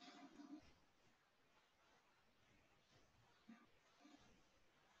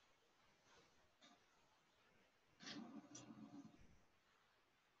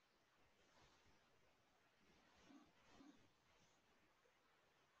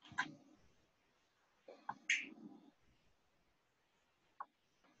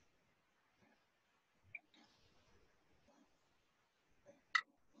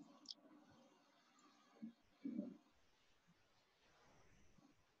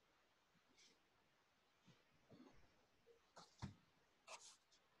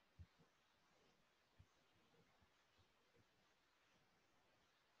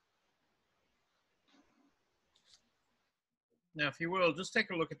 Now, if you will, just take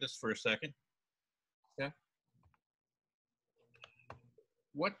a look at this for a second. Okay.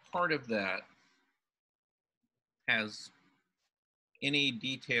 What part of that has any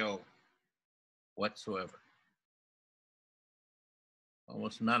detail whatsoever?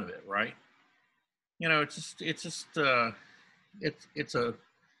 Almost none of it, right? You know, it's a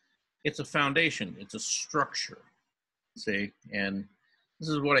foundation. It's a structure. See, and this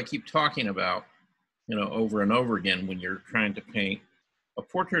is what I keep talking about, you know, over and over again when you're trying to paint a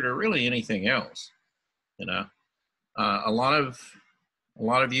portrait or really anything else. You know, a lot of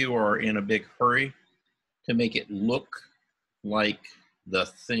you are in a big hurry to make it look like the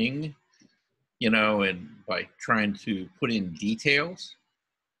thing, you know, and by trying to put in details.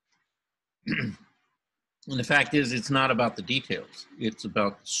 And the fact is, it's not about the details. It's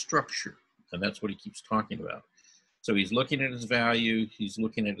about the structure, and that's what he keeps talking about. So he's looking at his value, he's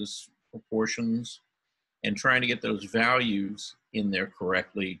looking at his proportions, and trying to get those values in there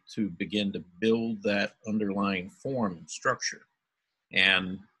correctly to begin to build that underlying form and structure.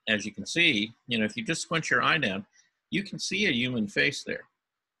 And as you can see, you know, if you just squint your eye down, you can see a human face there,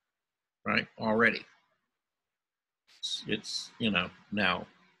 right, already. It's you know, now,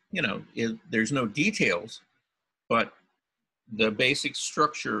 you know, there's no details, but the basic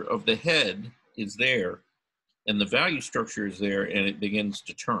structure of the head is there, and the value structure is there, and it begins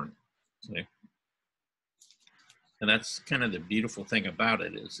to turn. See? And that's kind of the beautiful thing about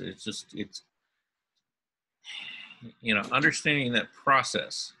it, is it's you know, understanding that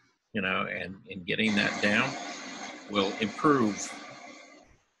process, you know, and getting that down will improve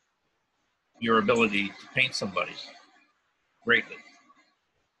your ability to paint somebody greatly.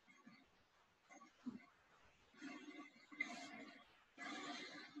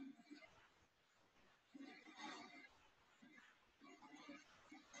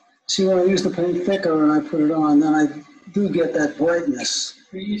 See, when I use the paint thicker and I put it on, then I do get that brightness.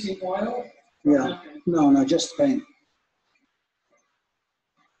 Are you using oil? Yeah, no, just paint.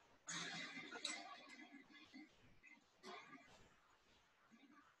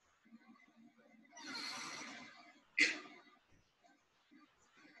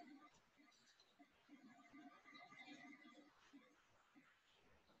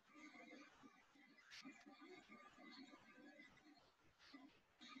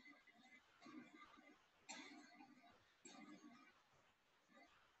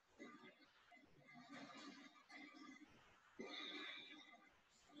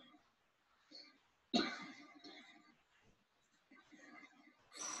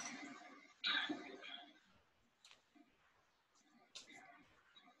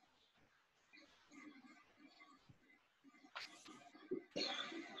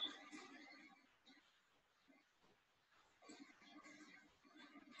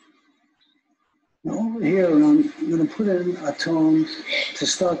 Now over here, I'm going to put in a tone to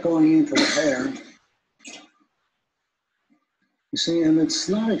start going into the hair. You see, and it's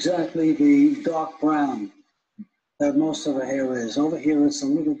not exactly the dark brown that most of the hair is. Over here, it's a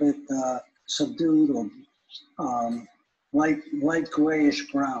little bit subdued or light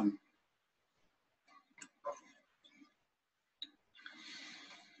grayish brown.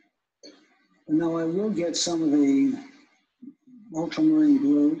 And now I will get some of the ultramarine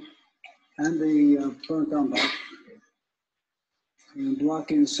blue and the burnt umber and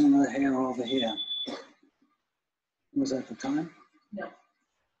block in some of the hair over here. Was that the time? No.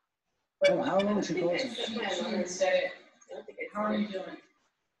 Oh, how long should it go? How are you doing?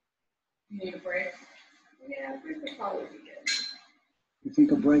 You need a break? Yeah, a break would probably be good. You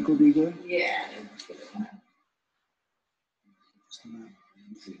think a break would be good? Yeah.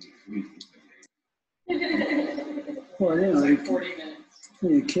 Well, you know, Like 40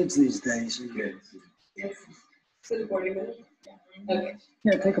 minutes. kids these days. Yes. So 40 minutes? Okay.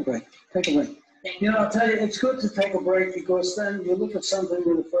 Yeah, take a break. Take a break. You know, I'll tell you, it's good to take a break because then you look at something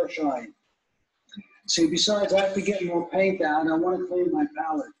with a fresh eye. See, besides, I have to get more paint down. I want to clean my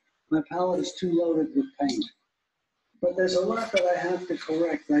palette. My palette is too loaded with paint. But there's a lot that I have to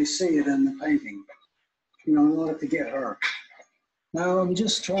correct. I see it in the painting, you know, in order to get her. Now I'm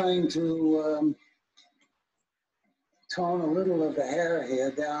just trying to tone a little of the hair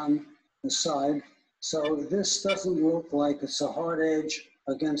here down the side so this doesn't look like it's a hard edge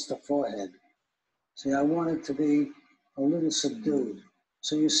against the forehead. See, I want it to be a little subdued.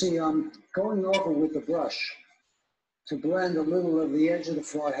 So you see, I'm going over with the brush to blend a little of the edge of the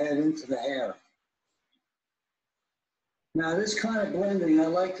forehead into the hair. Now, this kind of blending I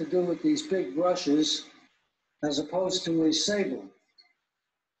like to do with these big brushes as opposed to a sable,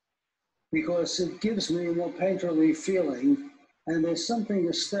 because it gives me a more painterly feeling, and there's something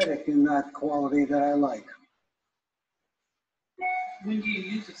aesthetic in that quality that I like. When do you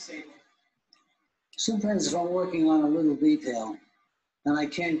use a sable? Sometimes if I'm working on a little detail and I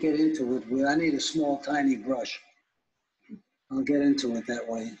can't get into it, I need a small, tiny brush. I'll get into it that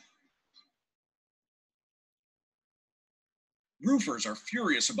way. Roofers are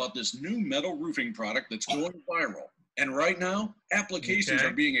furious about this new metal roofing product that's going viral. And right now, applications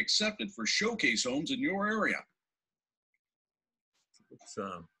are being accepted for showcase homes in your area. Let's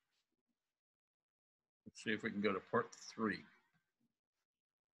see if we can go to part 3.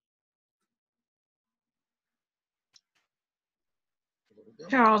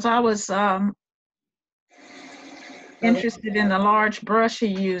 Charles, I was interested in the large brush he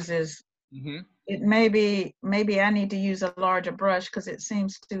uses. Mm-hmm. It maybe I need to use a larger brush because it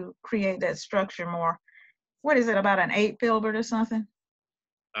seems to create that structure more. What is it, about an 8 filbert or something?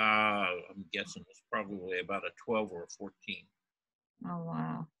 I'm guessing it's probably about a 12 or a 14. Oh,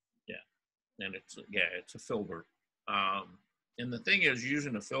 wow. Yeah, and it's a filbert. And the thing is,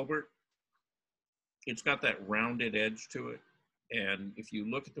 using a filbert, it's got that rounded edge to it. And if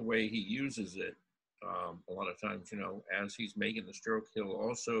you look at the way he uses it, a lot of times, you know, as he's making the stroke, he'll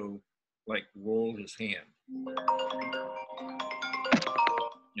also like roll his hand.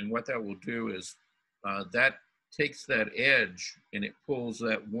 And what that will do is that takes that edge and it pulls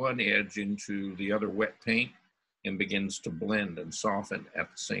that one edge into the other wet paint and begins to blend and soften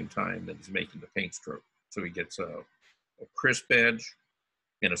at the same time that he's making the paint stroke. So he gets a crisp edge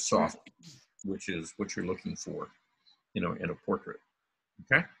and a soft, which is what you're looking for, you know, in a portrait.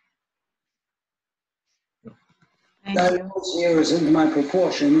 Okay. That goes here is into my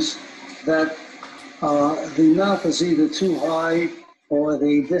proportions that the mouth is either too high or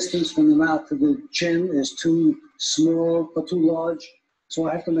the distance from the mouth to the chin is too small or too large. So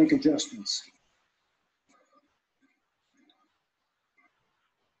I have to make adjustments.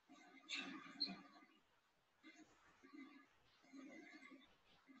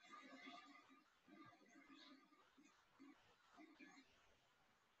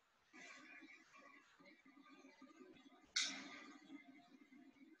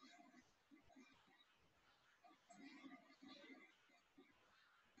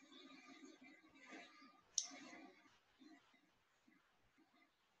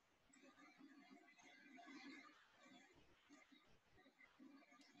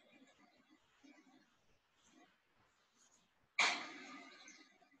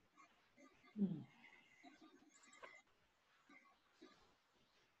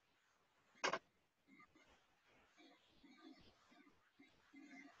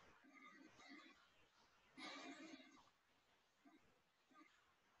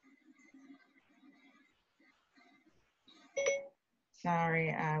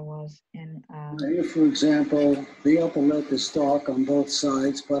 Sorry, I was in. Here, for example, the upper lip is dark on both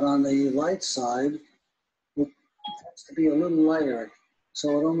sides, but on the light side, it tends to be a little lighter.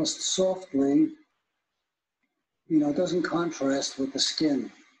 So it almost softly, doesn't contrast with the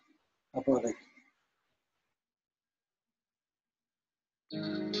skin above it.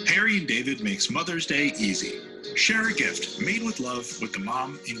 Harry and David makes Mother's Day easy. Share a gift made with love with the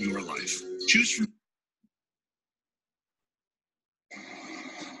mom in your life. Choose from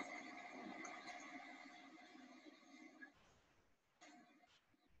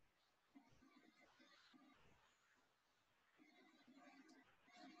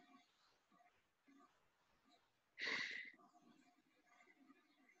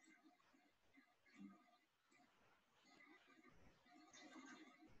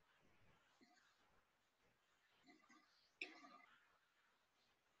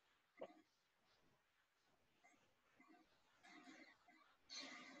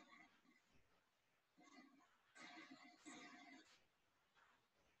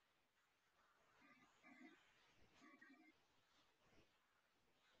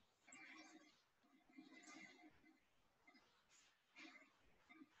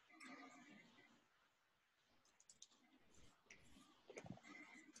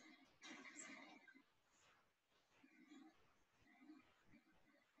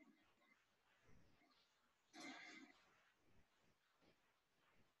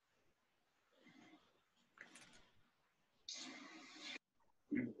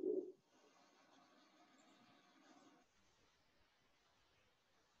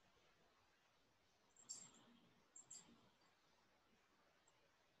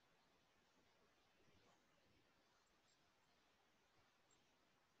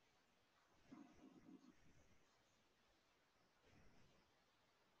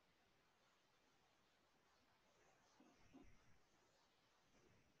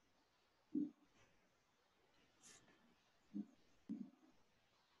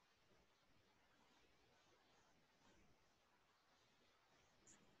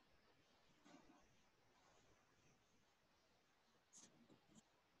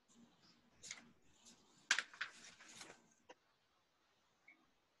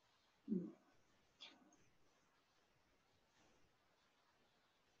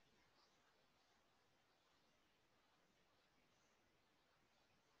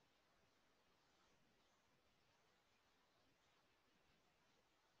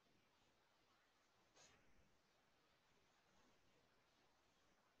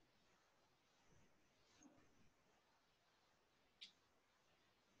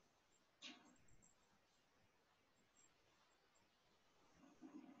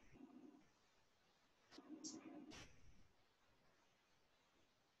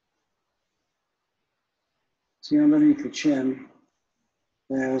See, underneath the chin,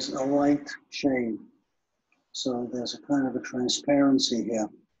 there's a light shade. So there's a kind of a transparency here.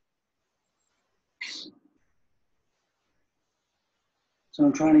 So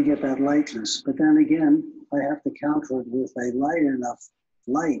I'm trying to get that lightness, but then again, I have to counter it with a light enough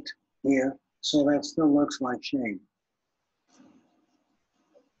light here, so that still looks like shade.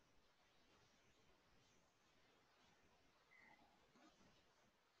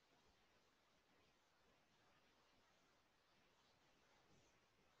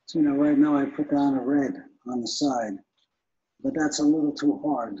 So, right now I put down a red on the side, but that's a little too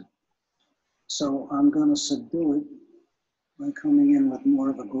hard. So I'm going to subdue it by coming in with more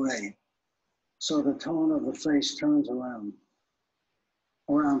of a gray. So the tone of the face turns around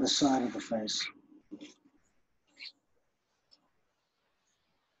the side of the face.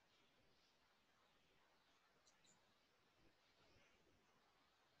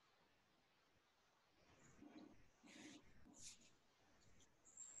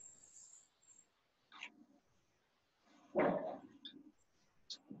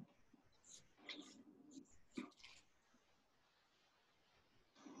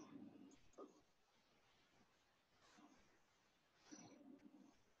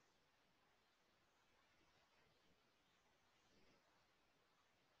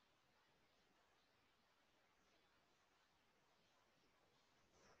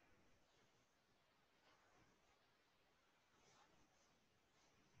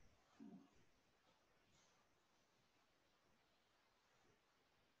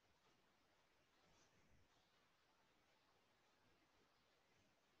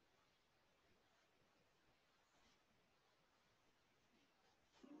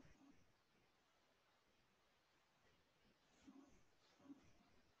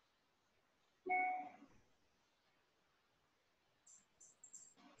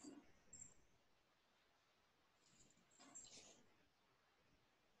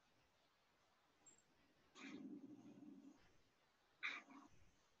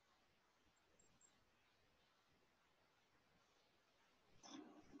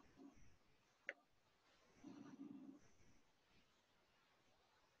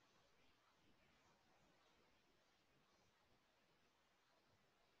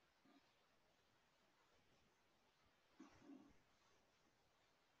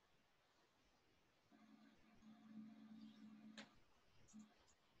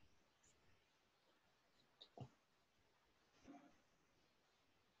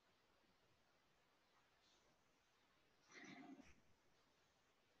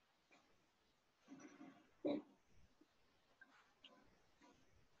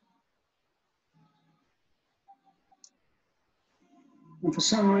 And for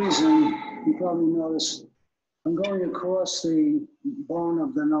some reason, you probably notice, I'm going across the bone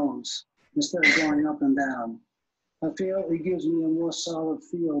of the nose instead of going up and down. I feel it gives me a more solid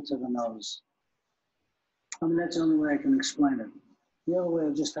feel to the nose. I mean, that's the only way I can explain it. The other way,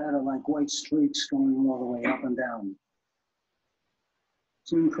 I just had like white streaks going all the way up and down.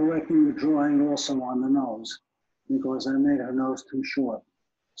 So I'm correcting the drawing also on the nose because I made her nose too short.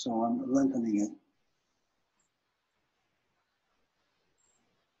 So I'm lengthening it.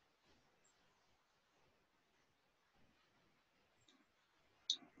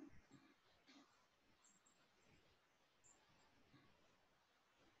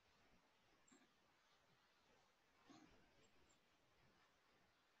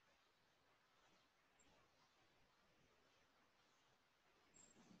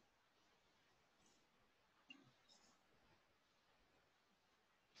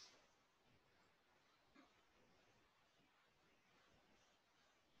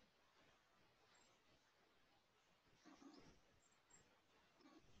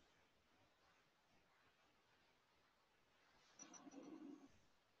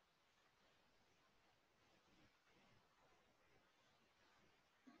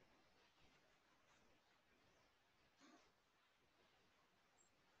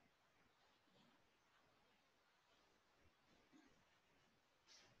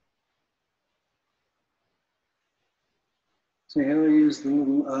 So here I use the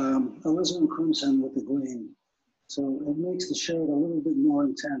little alizarin crimson with the green. So it makes the shade a little bit more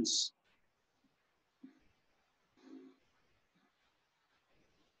intense.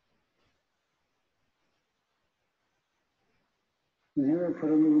 And here I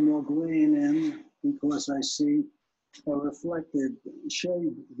put a little more green in because I see a reflected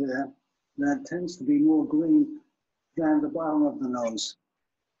shade there that tends to be more green than the bottom of the nose.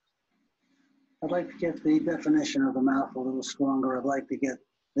 I'd like to get the definition of the mouth a little stronger. I'd like to get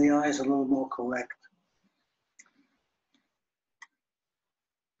the eyes a little more correct.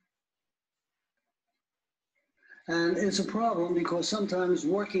 And it's a problem because sometimes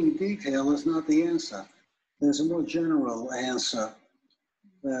working detail is not the answer. There's a more general answer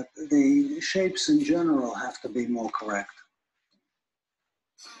that the shapes in general have to be more correct.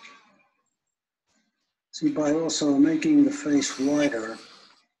 See, by also making the face wider,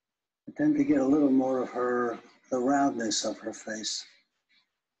 I tend to get a little more of the roundness of her face.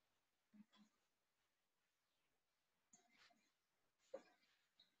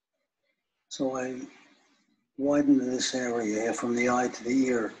 So I widen this area here from the eye to the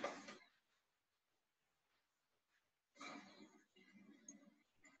ear.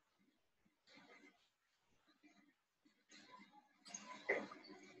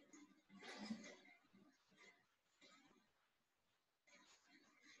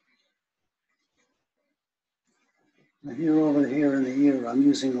 And here over here in the ear, I'm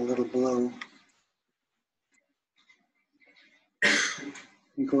using a little blue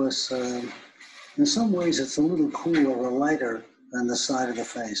because in some ways it's a little cooler or lighter than the side of the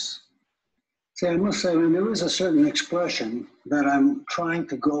face. See, I must say, I mean, there is a certain expression that I'm trying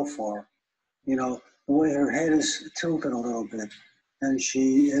to go for. You know, the way her head is tilted a little bit and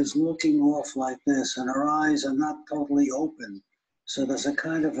she is looking off like this and her eyes are not totally open. So there's a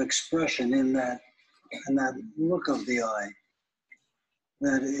kind of expression in that look of the eye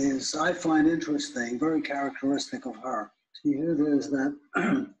that is, I find interesting, very characteristic of her. See, here there's that,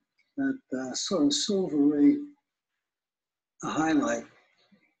 that sort of silvery highlight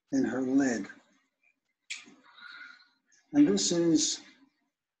in her lid. And this is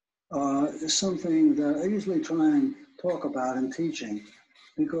something that I usually try and talk about in teaching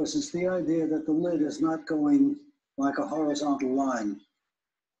because it's the idea that the lid is not going like a horizontal line,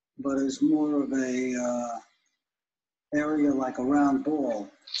 but is more of a area like a round ball.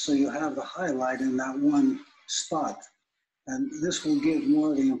 So you have the highlight in that one spot. And this will give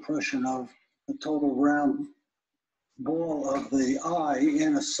more the impression of a total round ball of the eye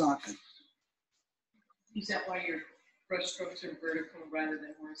in a socket. Is that why your brush strokes are vertical rather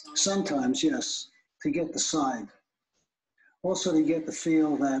than horizontal? Sometimes, yes, to get the side. Also to get the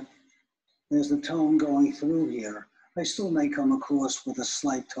feel that there's the tone going through here. I still may come across with a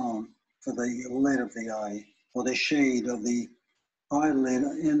slight tone for the lid of the eye or the shade of the eyelid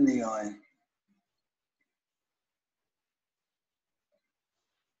in the eye.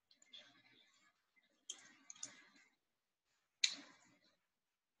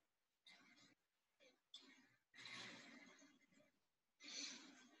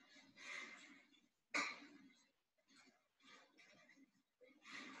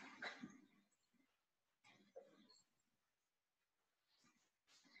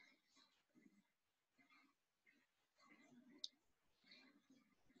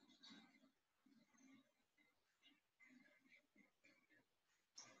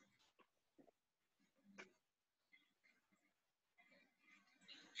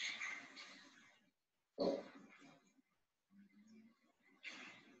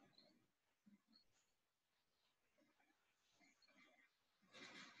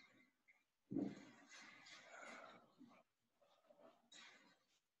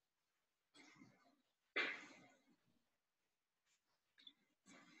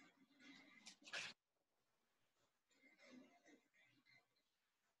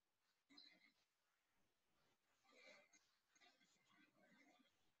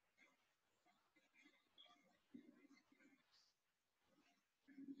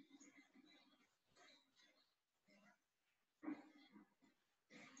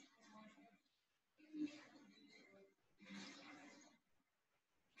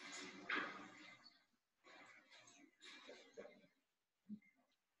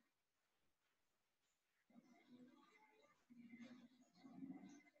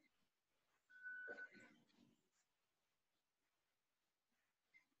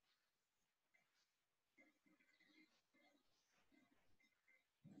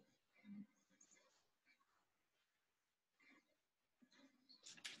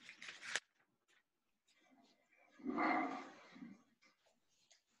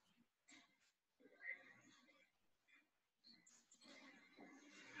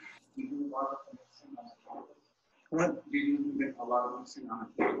 What? Do you make a lot of mixing on a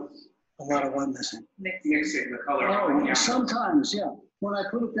canvas? A lot of what missing? Mixing the color. Oh, sometimes, yeah. When I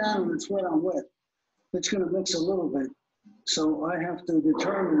put it down and it's wet on wet, it's gonna mix a little bit. So I have to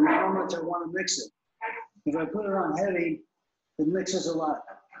determine how much I want to mix it. If I put it on heavy, it mixes a lot.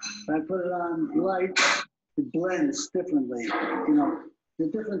 If I put it on light, it blends differently. You know, there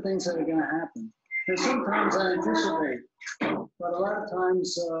are different things that are gonna happen. And sometimes I anticipate, but a lot of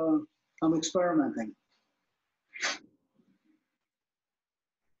times I'm experimenting.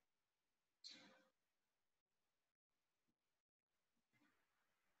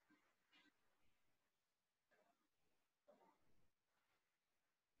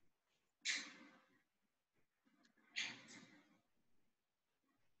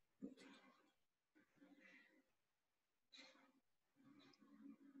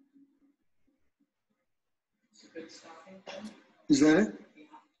 Is that it?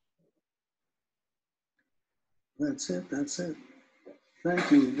 That's it, that's it. Thank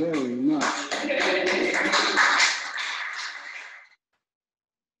you very much.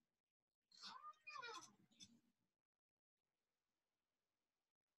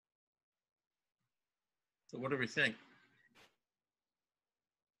 So what do we think?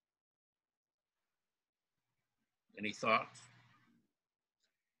 Any thoughts?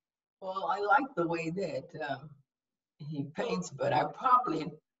 Well, I like the way that he paints, but I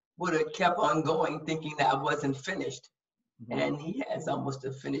probably would have kept on going thinking that I wasn't finished. And he has almost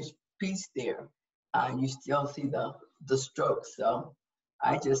a finished piece there. You still see the strokes. So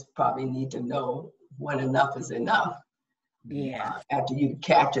I just probably need to know when enough is enough. Yeah. After you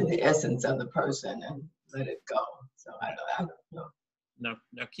capture the essence of the person and let it go. So I don't know.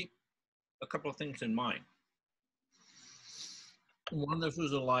 Now keep a couple of things in mind. One, this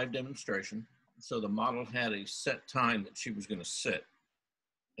was a live demonstration, so the model had a set time that she was going to sit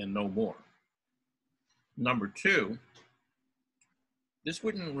and no more. Number two, this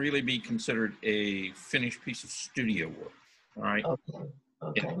wouldn't really be considered a finished piece of studio work, all right?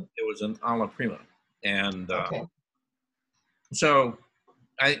 Okay. It was an alla prima. And so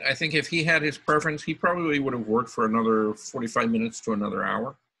I think if he had his preference, he probably would have worked for another 45 minutes to another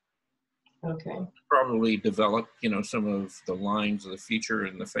hour. Okay. Probably develop, some of the lines of the feature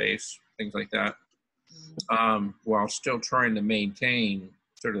in the face, things like that, while still trying to maintain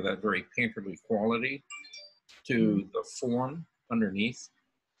sort of that very painterly quality to the form underneath.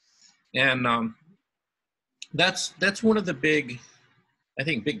 And that's one of the big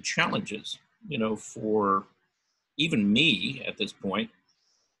challenges, for even me at this point,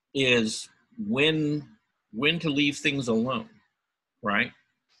 is when to leave things alone, right?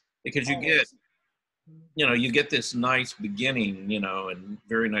 Because you get this nice beginning, and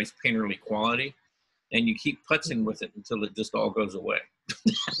very nice painterly quality, and you keep putzing with it until it just all goes away.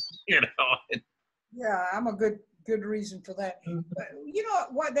 Yeah, I'm a good reason for that. But you know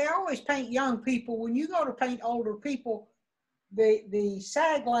what? They always paint young people. When you go to paint older people, the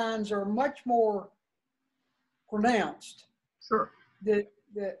sag lines are much more pronounced. Sure.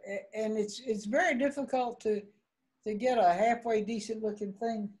 And it's very difficult to get a halfway decent looking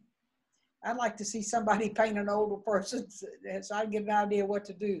thing. I'd like to see somebody paint an older person so I can get an idea what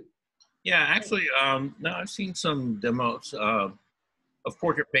to do. Yeah, actually, no, I've seen some demos of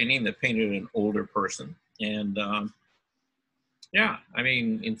portrait painting that painted an older person. And yeah, I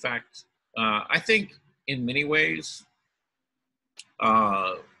mean, in fact, I think in many ways,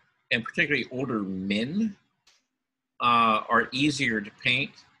 and particularly older men, are easier to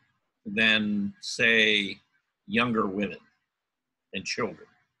paint than, say, younger women and children,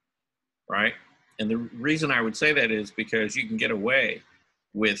 right? And the reason I would say that is because you can get away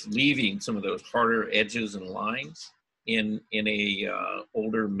with leaving some of those harder edges and lines in a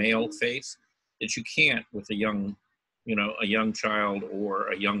older male face that you can't with a young child or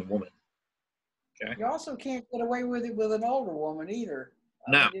a young woman. Okay. You also can't get away with it with an older woman either.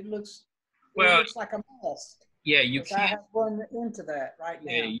 No. It looks like a mess. Yeah, you can't. I have run into that right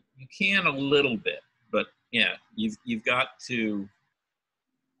now. Yeah, you can a little bit, but yeah, you've got to.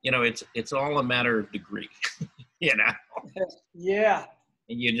 It's all a matter of degree. Yeah.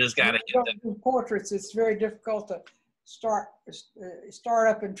 And you just got to get them. Portraits, it's very difficult to start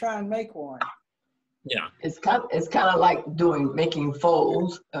up and try and make one. Yeah. It's kind of like making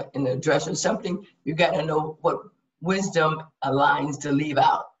folds in a dress or something. You got to know what wisdom lines to leave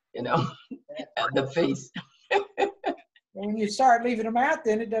out, the face. When you start leaving them out,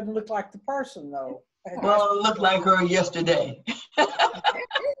 then it doesn't look like the person, though. Well, it looked like her yesterday.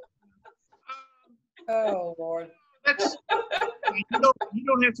 Oh, Lord. You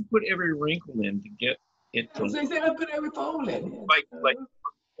don't have to put every wrinkle in to get it to. They said I put every fold in. Like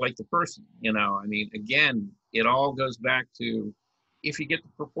like the person, you know. I mean, again, it all goes back to if you get the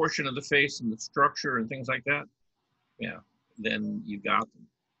proportion of the face and the structure and things like that, yeah, then you got them.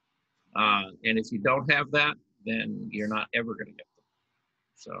 And if you don't have that, then you're not ever going to get them.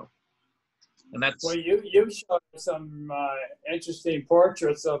 So, and that's. Well, you showed some interesting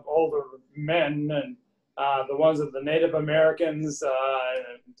portraits of older men, and the ones of the Native Americans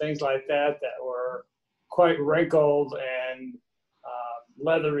and things like that were quite wrinkled and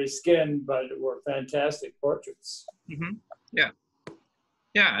leathery skin, but were fantastic portraits. Mm-hmm. Yeah,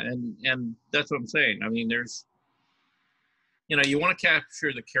 yeah, and that's what I'm saying. I mean, there's, you know, you want to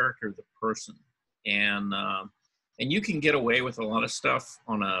capture the character of the person, and you can get away with a lot of stuff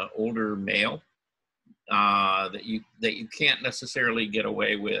on an older male that you can't necessarily get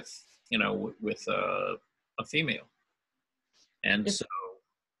away with, you know, with a female. And so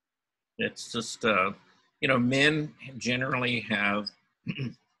it's just you know, men generally have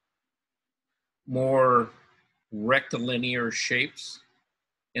more rectilinear shapes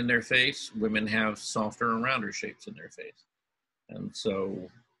in their face. Women have softer and rounder shapes in their face. And so,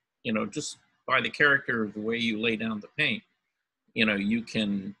 you know, just by the character, the way you lay down the paint, you know, you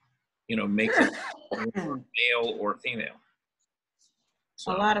can, you know, make it male or female.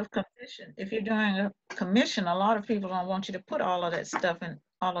 So. A lot of commission. If you're doing a commission, a lot of people don't want you to put all of that stuff in,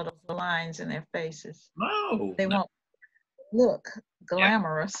 all of those lines in their faces. No. They won't look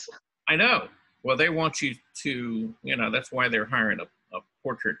glamorous. Yeah. I know. Well, they want you to, you know, that's why they're hiring a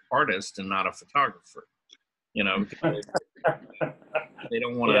portrait artist and not a photographer. You know, they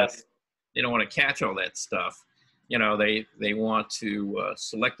don't want to. Yes. They don't want to catch all that stuff. You know, they want to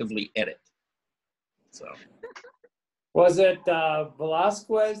selectively edit. So. Was it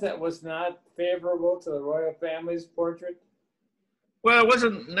Velázquez that was not favorable to the royal family's portrait? Well, it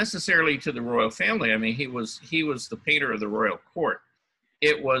wasn't necessarily to the royal family. I mean, he was the painter of the royal court.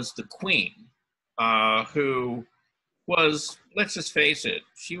 It was the queen, who was, let's just face it,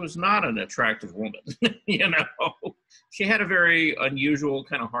 she was not an attractive woman. You know, she had a very unusual,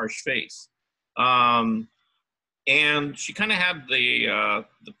 kind of harsh face, and she kind of had the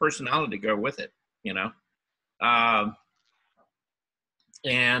personality to go with it. You know.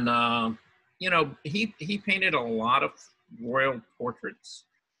 You know, he painted a lot of royal portraits,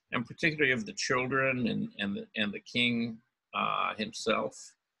 and particularly of the children and the king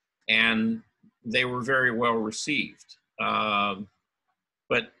himself, and they were very well received.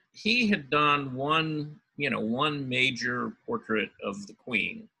 But he had done one major portrait of the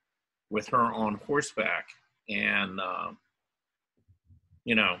queen with her on horseback, and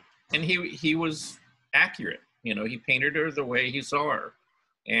you know, and he was accurate. You know, he painted her the way he saw her,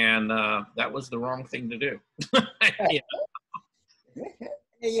 and that was the wrong thing to do. You know?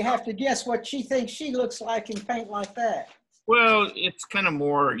 You have to guess what she thinks she looks like and paint like that. Well, it's kind of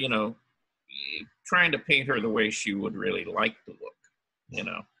more, you know, trying to paint her the way she would really like to look, you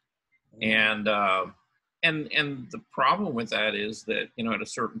know, and the problem with that is that, you know, at a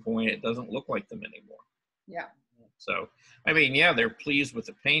certain point it doesn't look like them anymore. Yeah. So, I mean, yeah, they're pleased with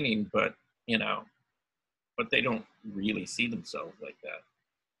the painting, but you know. But they don't really see themselves like that.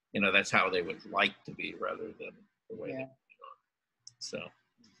 You know, that's how they would like to be rather than the way they are. So,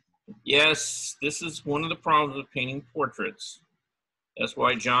 yes, this is one of the problems with painting portraits. That's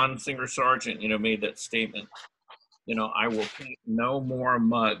why John Singer Sargent, you know, made that statement. You know, I will paint no more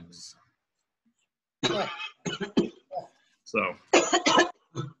mugs. So,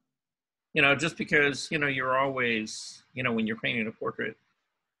 you know, just because, you know, you're always, you know, when you're painting a portrait,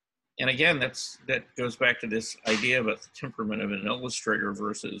 and again, that goes back to this idea about the temperament of an illustrator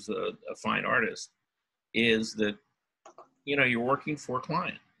versus a fine artist, is that, you know, you're working for a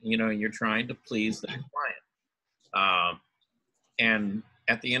client, you know, and you're trying to please that client. And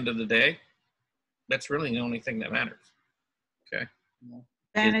at the end of the day, that's really the only thing that matters. Okay.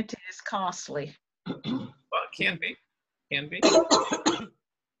 Vanity is costly. Well, it can be.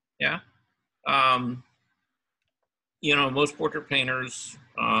 Yeah. You know, most portrait painters,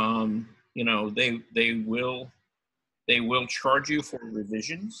 you know, they will charge you for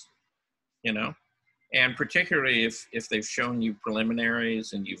revisions, you know, and particularly if they've shown you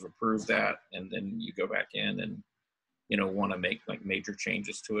preliminaries and you've approved that, and then you go back in and, you know, want to make like major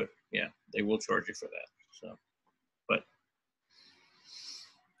changes to it. Yeah, they will charge you for that. So, but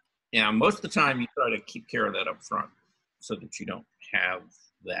yeah, most of the time you try to keep care of that up front so that you don't have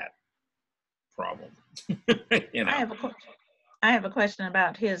that problem. You know? I have a question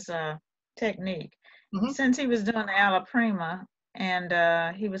about his technique. Mm-hmm. Since he was doing the alla prima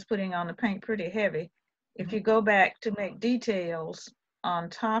and he was putting on the paint pretty heavy, if you go back to make details on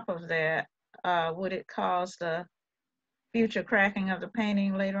top of that, would it cause the future cracking of the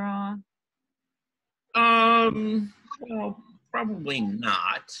painting later on? Well, probably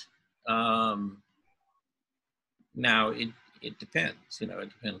not. Now it depends, you know, it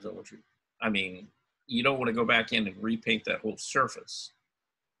depends on what I mean, you don't want to go back in and repaint that whole surface.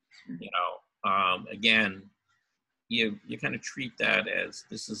 You know, again, you kind of treat that as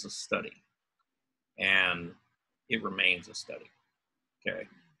this is a study and it remains a study. Okay.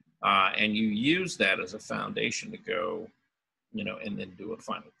 And you use that as a foundation to go, you know, and then do a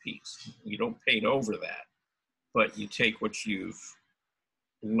final piece. You don't paint over that, but you take what you've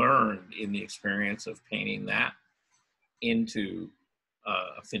learned in the experience of painting that into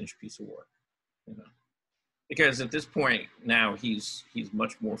a finished piece of work, you know. Because at this point now he's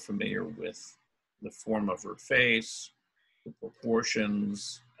much more familiar with the form of her face, the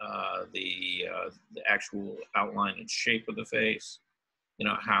proportions, the actual outline and shape of the face, you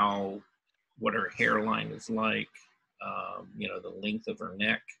know, what her hairline is like, you know, the length of her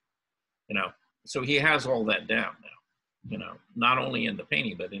neck, you know. So he has all that down now, you know, not only in the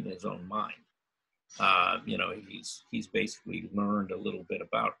painting, but in his own mind. You know, he's basically learned a little bit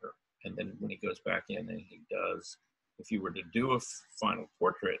about her. And then when he goes back in and he does, if you were to do a final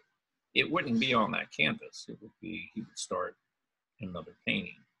portrait, it wouldn't be on that canvas. It would be, he would start another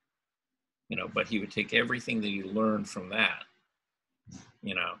painting, you know, but he would take everything that he learned from that,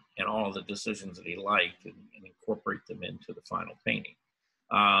 you know, and all the decisions that he liked and incorporate them into the final painting.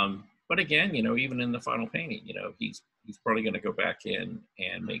 But again, you know, even in the final painting, you know, he's probably going to go back in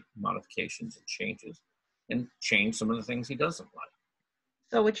and make modifications and changes and change some of the things he doesn't like.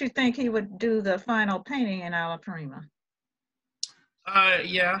 So would you think he would do the final painting in alla prima?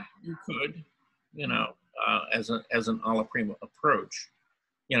 Yeah, you could, you know, as an alla prima approach.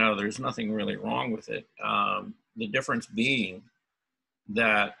 You know, there's nothing really wrong with it. The difference being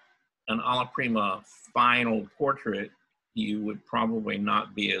that an alla prima final portrait, you would probably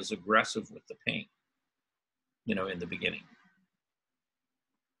not be as aggressive with the paint, you know, in the beginning.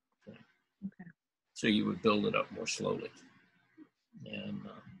 Okay. So you would build it up more slowly. And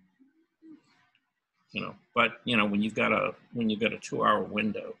you know, but you know, when you've got a 2-hour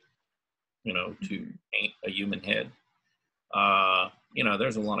window, you know, to paint a human head, you know,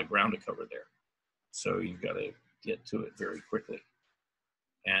 there's a lot of ground to cover there, so you've got to get to it very quickly.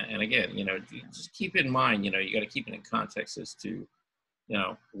 And again, you know, just keep in mind, you know, you got to keep it in context as to, you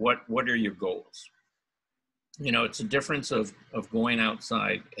know, what are your goals. You know, it's a difference of going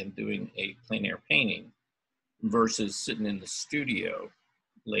outside and doing a plein air painting versus sitting in the studio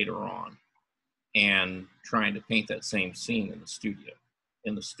later on and trying to paint that same scene in the studio.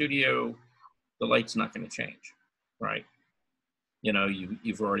 In the studio, the light's not going to change, right? You know,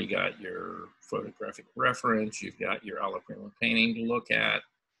 you've already got your photographic reference, you've got your alla prima painting to look at,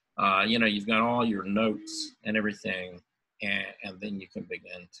 you know, you've got all your notes and everything, and then you can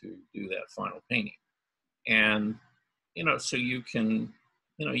begin to do that final painting. And, you know, so you can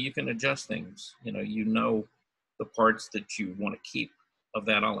adjust things, you know the parts that you want to keep of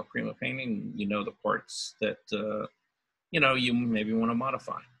that alla prima painting, you know the parts that, you know, you maybe want to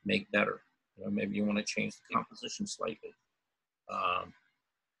modify, make better. You know, maybe you want to change the composition slightly.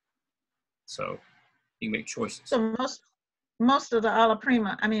 So you make choices. So most of the alla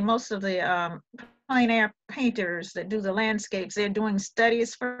prima, I mean, most of the plein air painters that do the landscapes, they're doing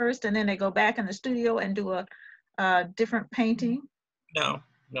studies first and then they go back in the studio and do a different painting? No,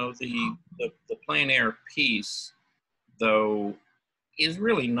 the plein air piece, though, is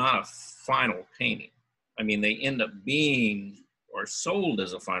really not a final painting. I mean, they end up being or sold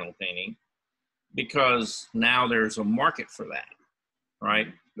as a final painting because now there's a market for that, right?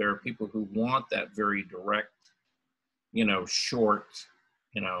 There are people who want that very direct, you know, short,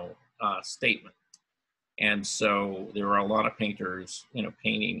 you know, statement. And so there are a lot of painters, you know,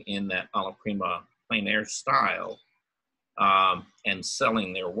 painting in that alla prima plein air style and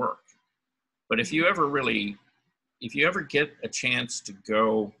selling their work. But if you ever get a chance to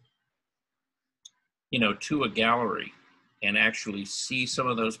go, you know, to a gallery and actually see some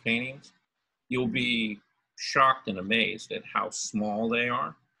of those paintings, you'll be shocked and amazed at how small they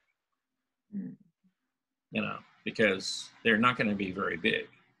are, you know, because they're not going to be very big.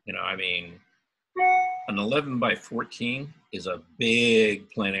 You know, I mean, an 11 by 14 is a big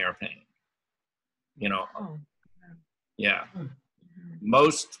plein air painting, you know. Yeah.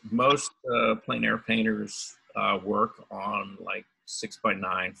 Most plein air painters work on like 6 by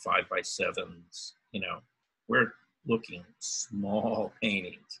 9, 5 by 7s. You know, we're looking small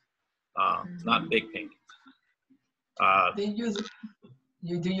paintings, not big paintings. Do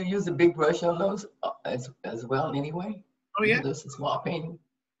you use a big brush on those as well anyway? Oh yeah, those small painting.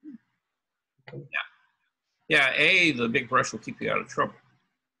 Okay. Yeah, the big brush will keep you out of trouble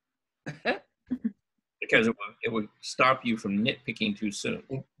because it would stop you from nitpicking too soon.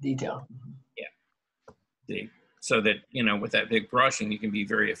 Detail. Yeah. So that, you know, with that big brushing, you can be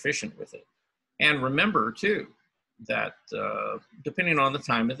very efficient with it. And remember too, that depending on the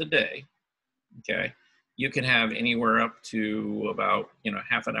time of the day, okay, you can have anywhere up to about, you know,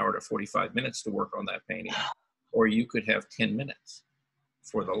 half an hour to 45 minutes to work on that painting, or you could have 10 minutes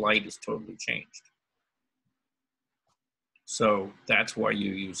before the light is totally changed. So that's why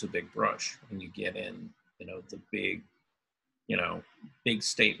you use a big brush when you get in, you know, the big, you know, big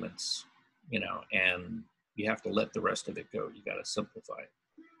statements, you know, and you have to let the rest of it go. You got to simplify it,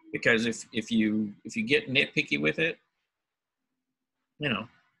 because if you get nitpicky with it, you know,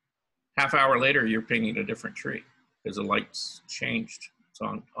 half hour later you're painting a different tree because the light's changed. It's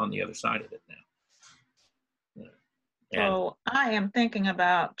on the other side of it now. So I am thinking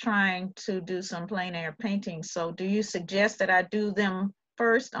about trying to do some plein air paintings. So do you suggest that I do them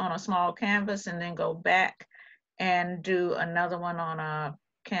first on a small canvas and then go back and do another one on a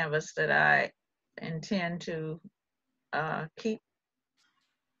canvas that I intend to keep?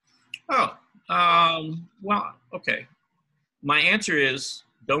 Oh, well, okay. My answer is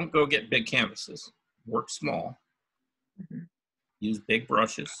don't go get big canvases. Work small. Mm-hmm. Use big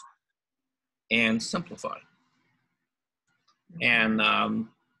brushes and simplify. And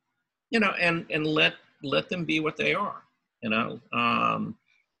you know, and let them be what they are. You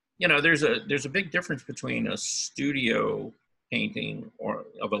know, there's a big difference between a studio painting or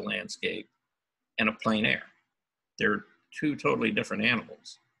of a landscape and a plein air. They're two totally different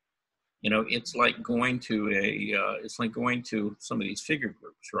animals. You know, it's like going to some of these figure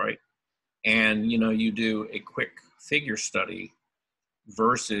groups, right? And you know, you do a quick figure study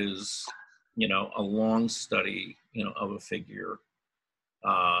versus, you know, a long study, you know, of a figure,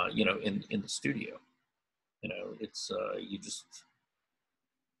 you know, in the studio. You know, it's you just,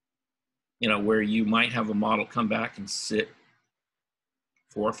 you know, where you might have a model come back and sit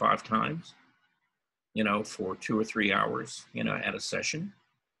 4 or 5 times, you know, for 2 or 3 hours, you know, at a session,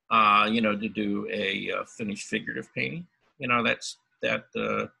 you know, to do a finished figurative painting. You know,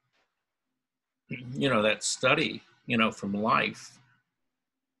 you know, that study, you know, from life,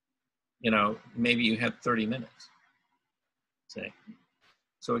 you know, maybe you had 30 minutes, say.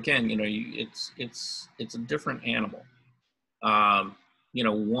 So again, you know, it's a different animal. You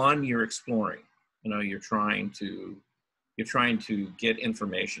know, one, you're exploring, you know, you're trying to get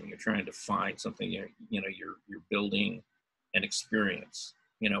information, you're trying to find something, you know, you're building an experience,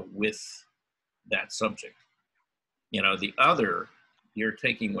 you know, with that subject. You know, the other, you're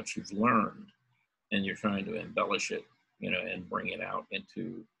taking what you've learned and you're trying to embellish it, you know, and bring it out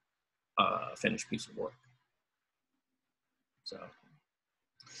into a finished piece of work. So,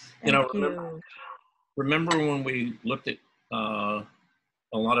 you know, remember when we looked at a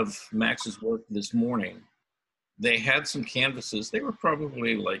lot of Max's work this morning, they had some canvases, they were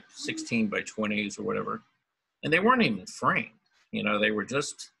probably like 16 by 20s or whatever, and they weren't even framed, you know, they were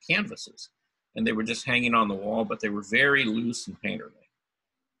just canvases, and they were just hanging on the wall, but they were very loose and painterly.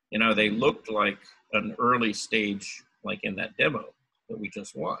 You know, they looked like an early stage, like in that demo that we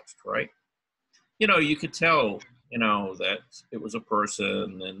just watched, right? You know, you could tell, you know, that it was a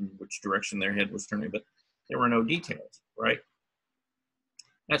person and which direction their head was turning, but there were no details, right?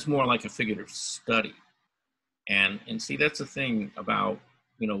 That's more like a figurative study. And see, that's the thing about,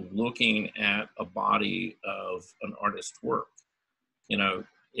 you know, looking at a body of an artist's work. You know,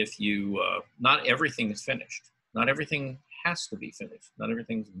 if you, not everything is finished. Not everything has to be finished. Not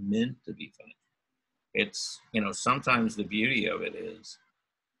everything's meant to be finished. It's, you know, sometimes the beauty of it is,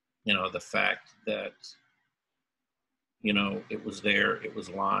 you know, the fact that, you know, it was there, it was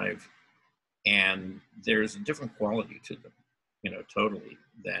live, and there's a different quality to them, you know, totally,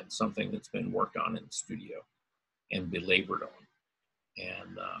 than something that's been worked on in the studio and belabored on.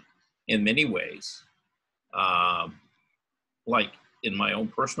 And in many ways, like in my own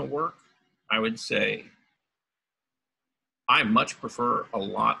personal work, I would say I much prefer a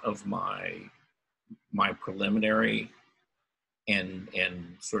lot of my preliminary and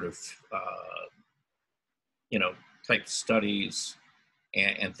sort of, you know, type studies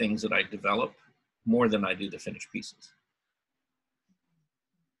and things that I develop more than I do the finished pieces.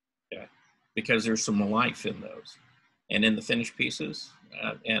 Yeah, because there's some life in those. And in the finished pieces,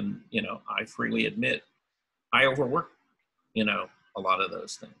 and, you know, I freely admit, I overwork, you know, a lot of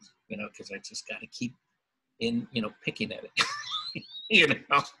those things, you know, because I just got to keep in, you know, picking at it, you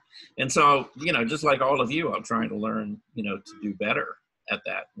know. And so, you know, just like all of you, I'm trying to learn, you know, to do better at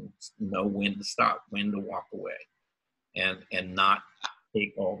that, and know when to stop, when to walk away, and not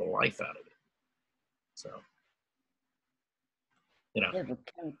take all the life out of it. So, You know. Never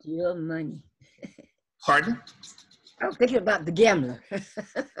count your money. Pardon? I was thinking about the gambler.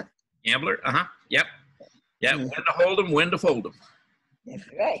 Gambler? Uh-huh. Yep. Yep. When to hold them, when to fold them. That's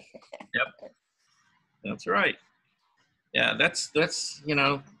right. Yep. That's right. Yeah, that's you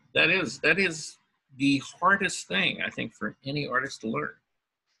know, that is the hardest thing, I think, for any artist to learn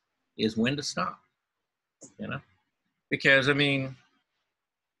is when to stop. You know? Because I mean,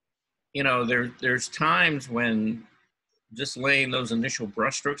 you know, there's times when just laying those initial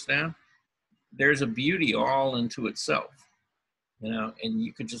brushstrokes down, there's a beauty all into itself, you know, and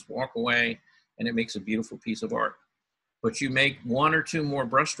you could just walk away and it makes a beautiful piece of art. But you make one or two more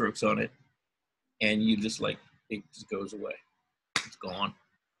brushstrokes on it and you just like, it just goes away. It's gone.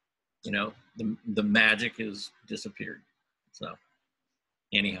 You know, the magic has disappeared. So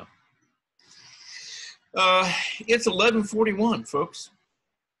anyhow, it's 11:41, folks.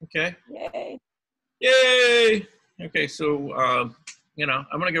 Okay. Yay. Yay. Okay. So, you know,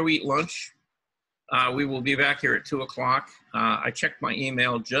 I'm going to go eat lunch. We will be back here at 2 o'clock. I checked my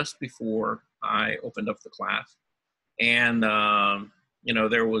email just before I opened up the class. And, you know,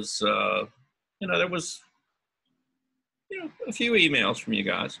 there was a few emails from you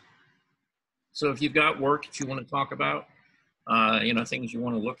guys. So if you've got work that you want to talk about, you know, things you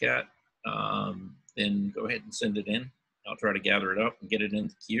want to look at, then go ahead and send it in. I'll try to gather it up and get it in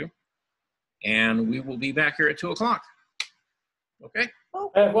the queue. And we will be back here at 2 o'clock. Okay?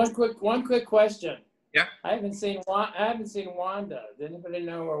 I have one quick question. Yeah. I haven't seen Wanda. Does anybody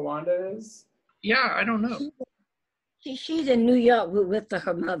know where Wanda is? Yeah, I don't know. She's in New York with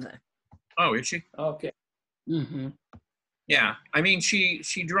her mother. Oh, is she? Okay. Mm-hmm. Yeah. I mean,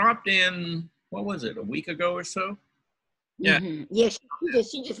 she dropped in, what was it, a week ago or so? Yeah. Mm-hmm. Yeah,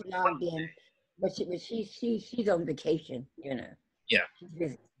 she just logged in, but she's on vacation, you know. Yeah. She's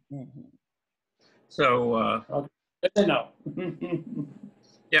busy. Mm-hmm. So, Good to know.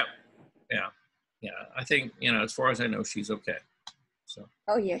 yeah. Yeah. Yeah. I think, you know, as far as I know, she's okay. So.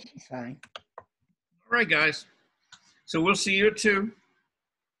 Oh, yeah, she's fine. All right, guys. So we'll see you at 2.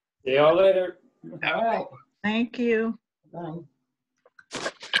 See y'all later. All right. Thank you. Bye.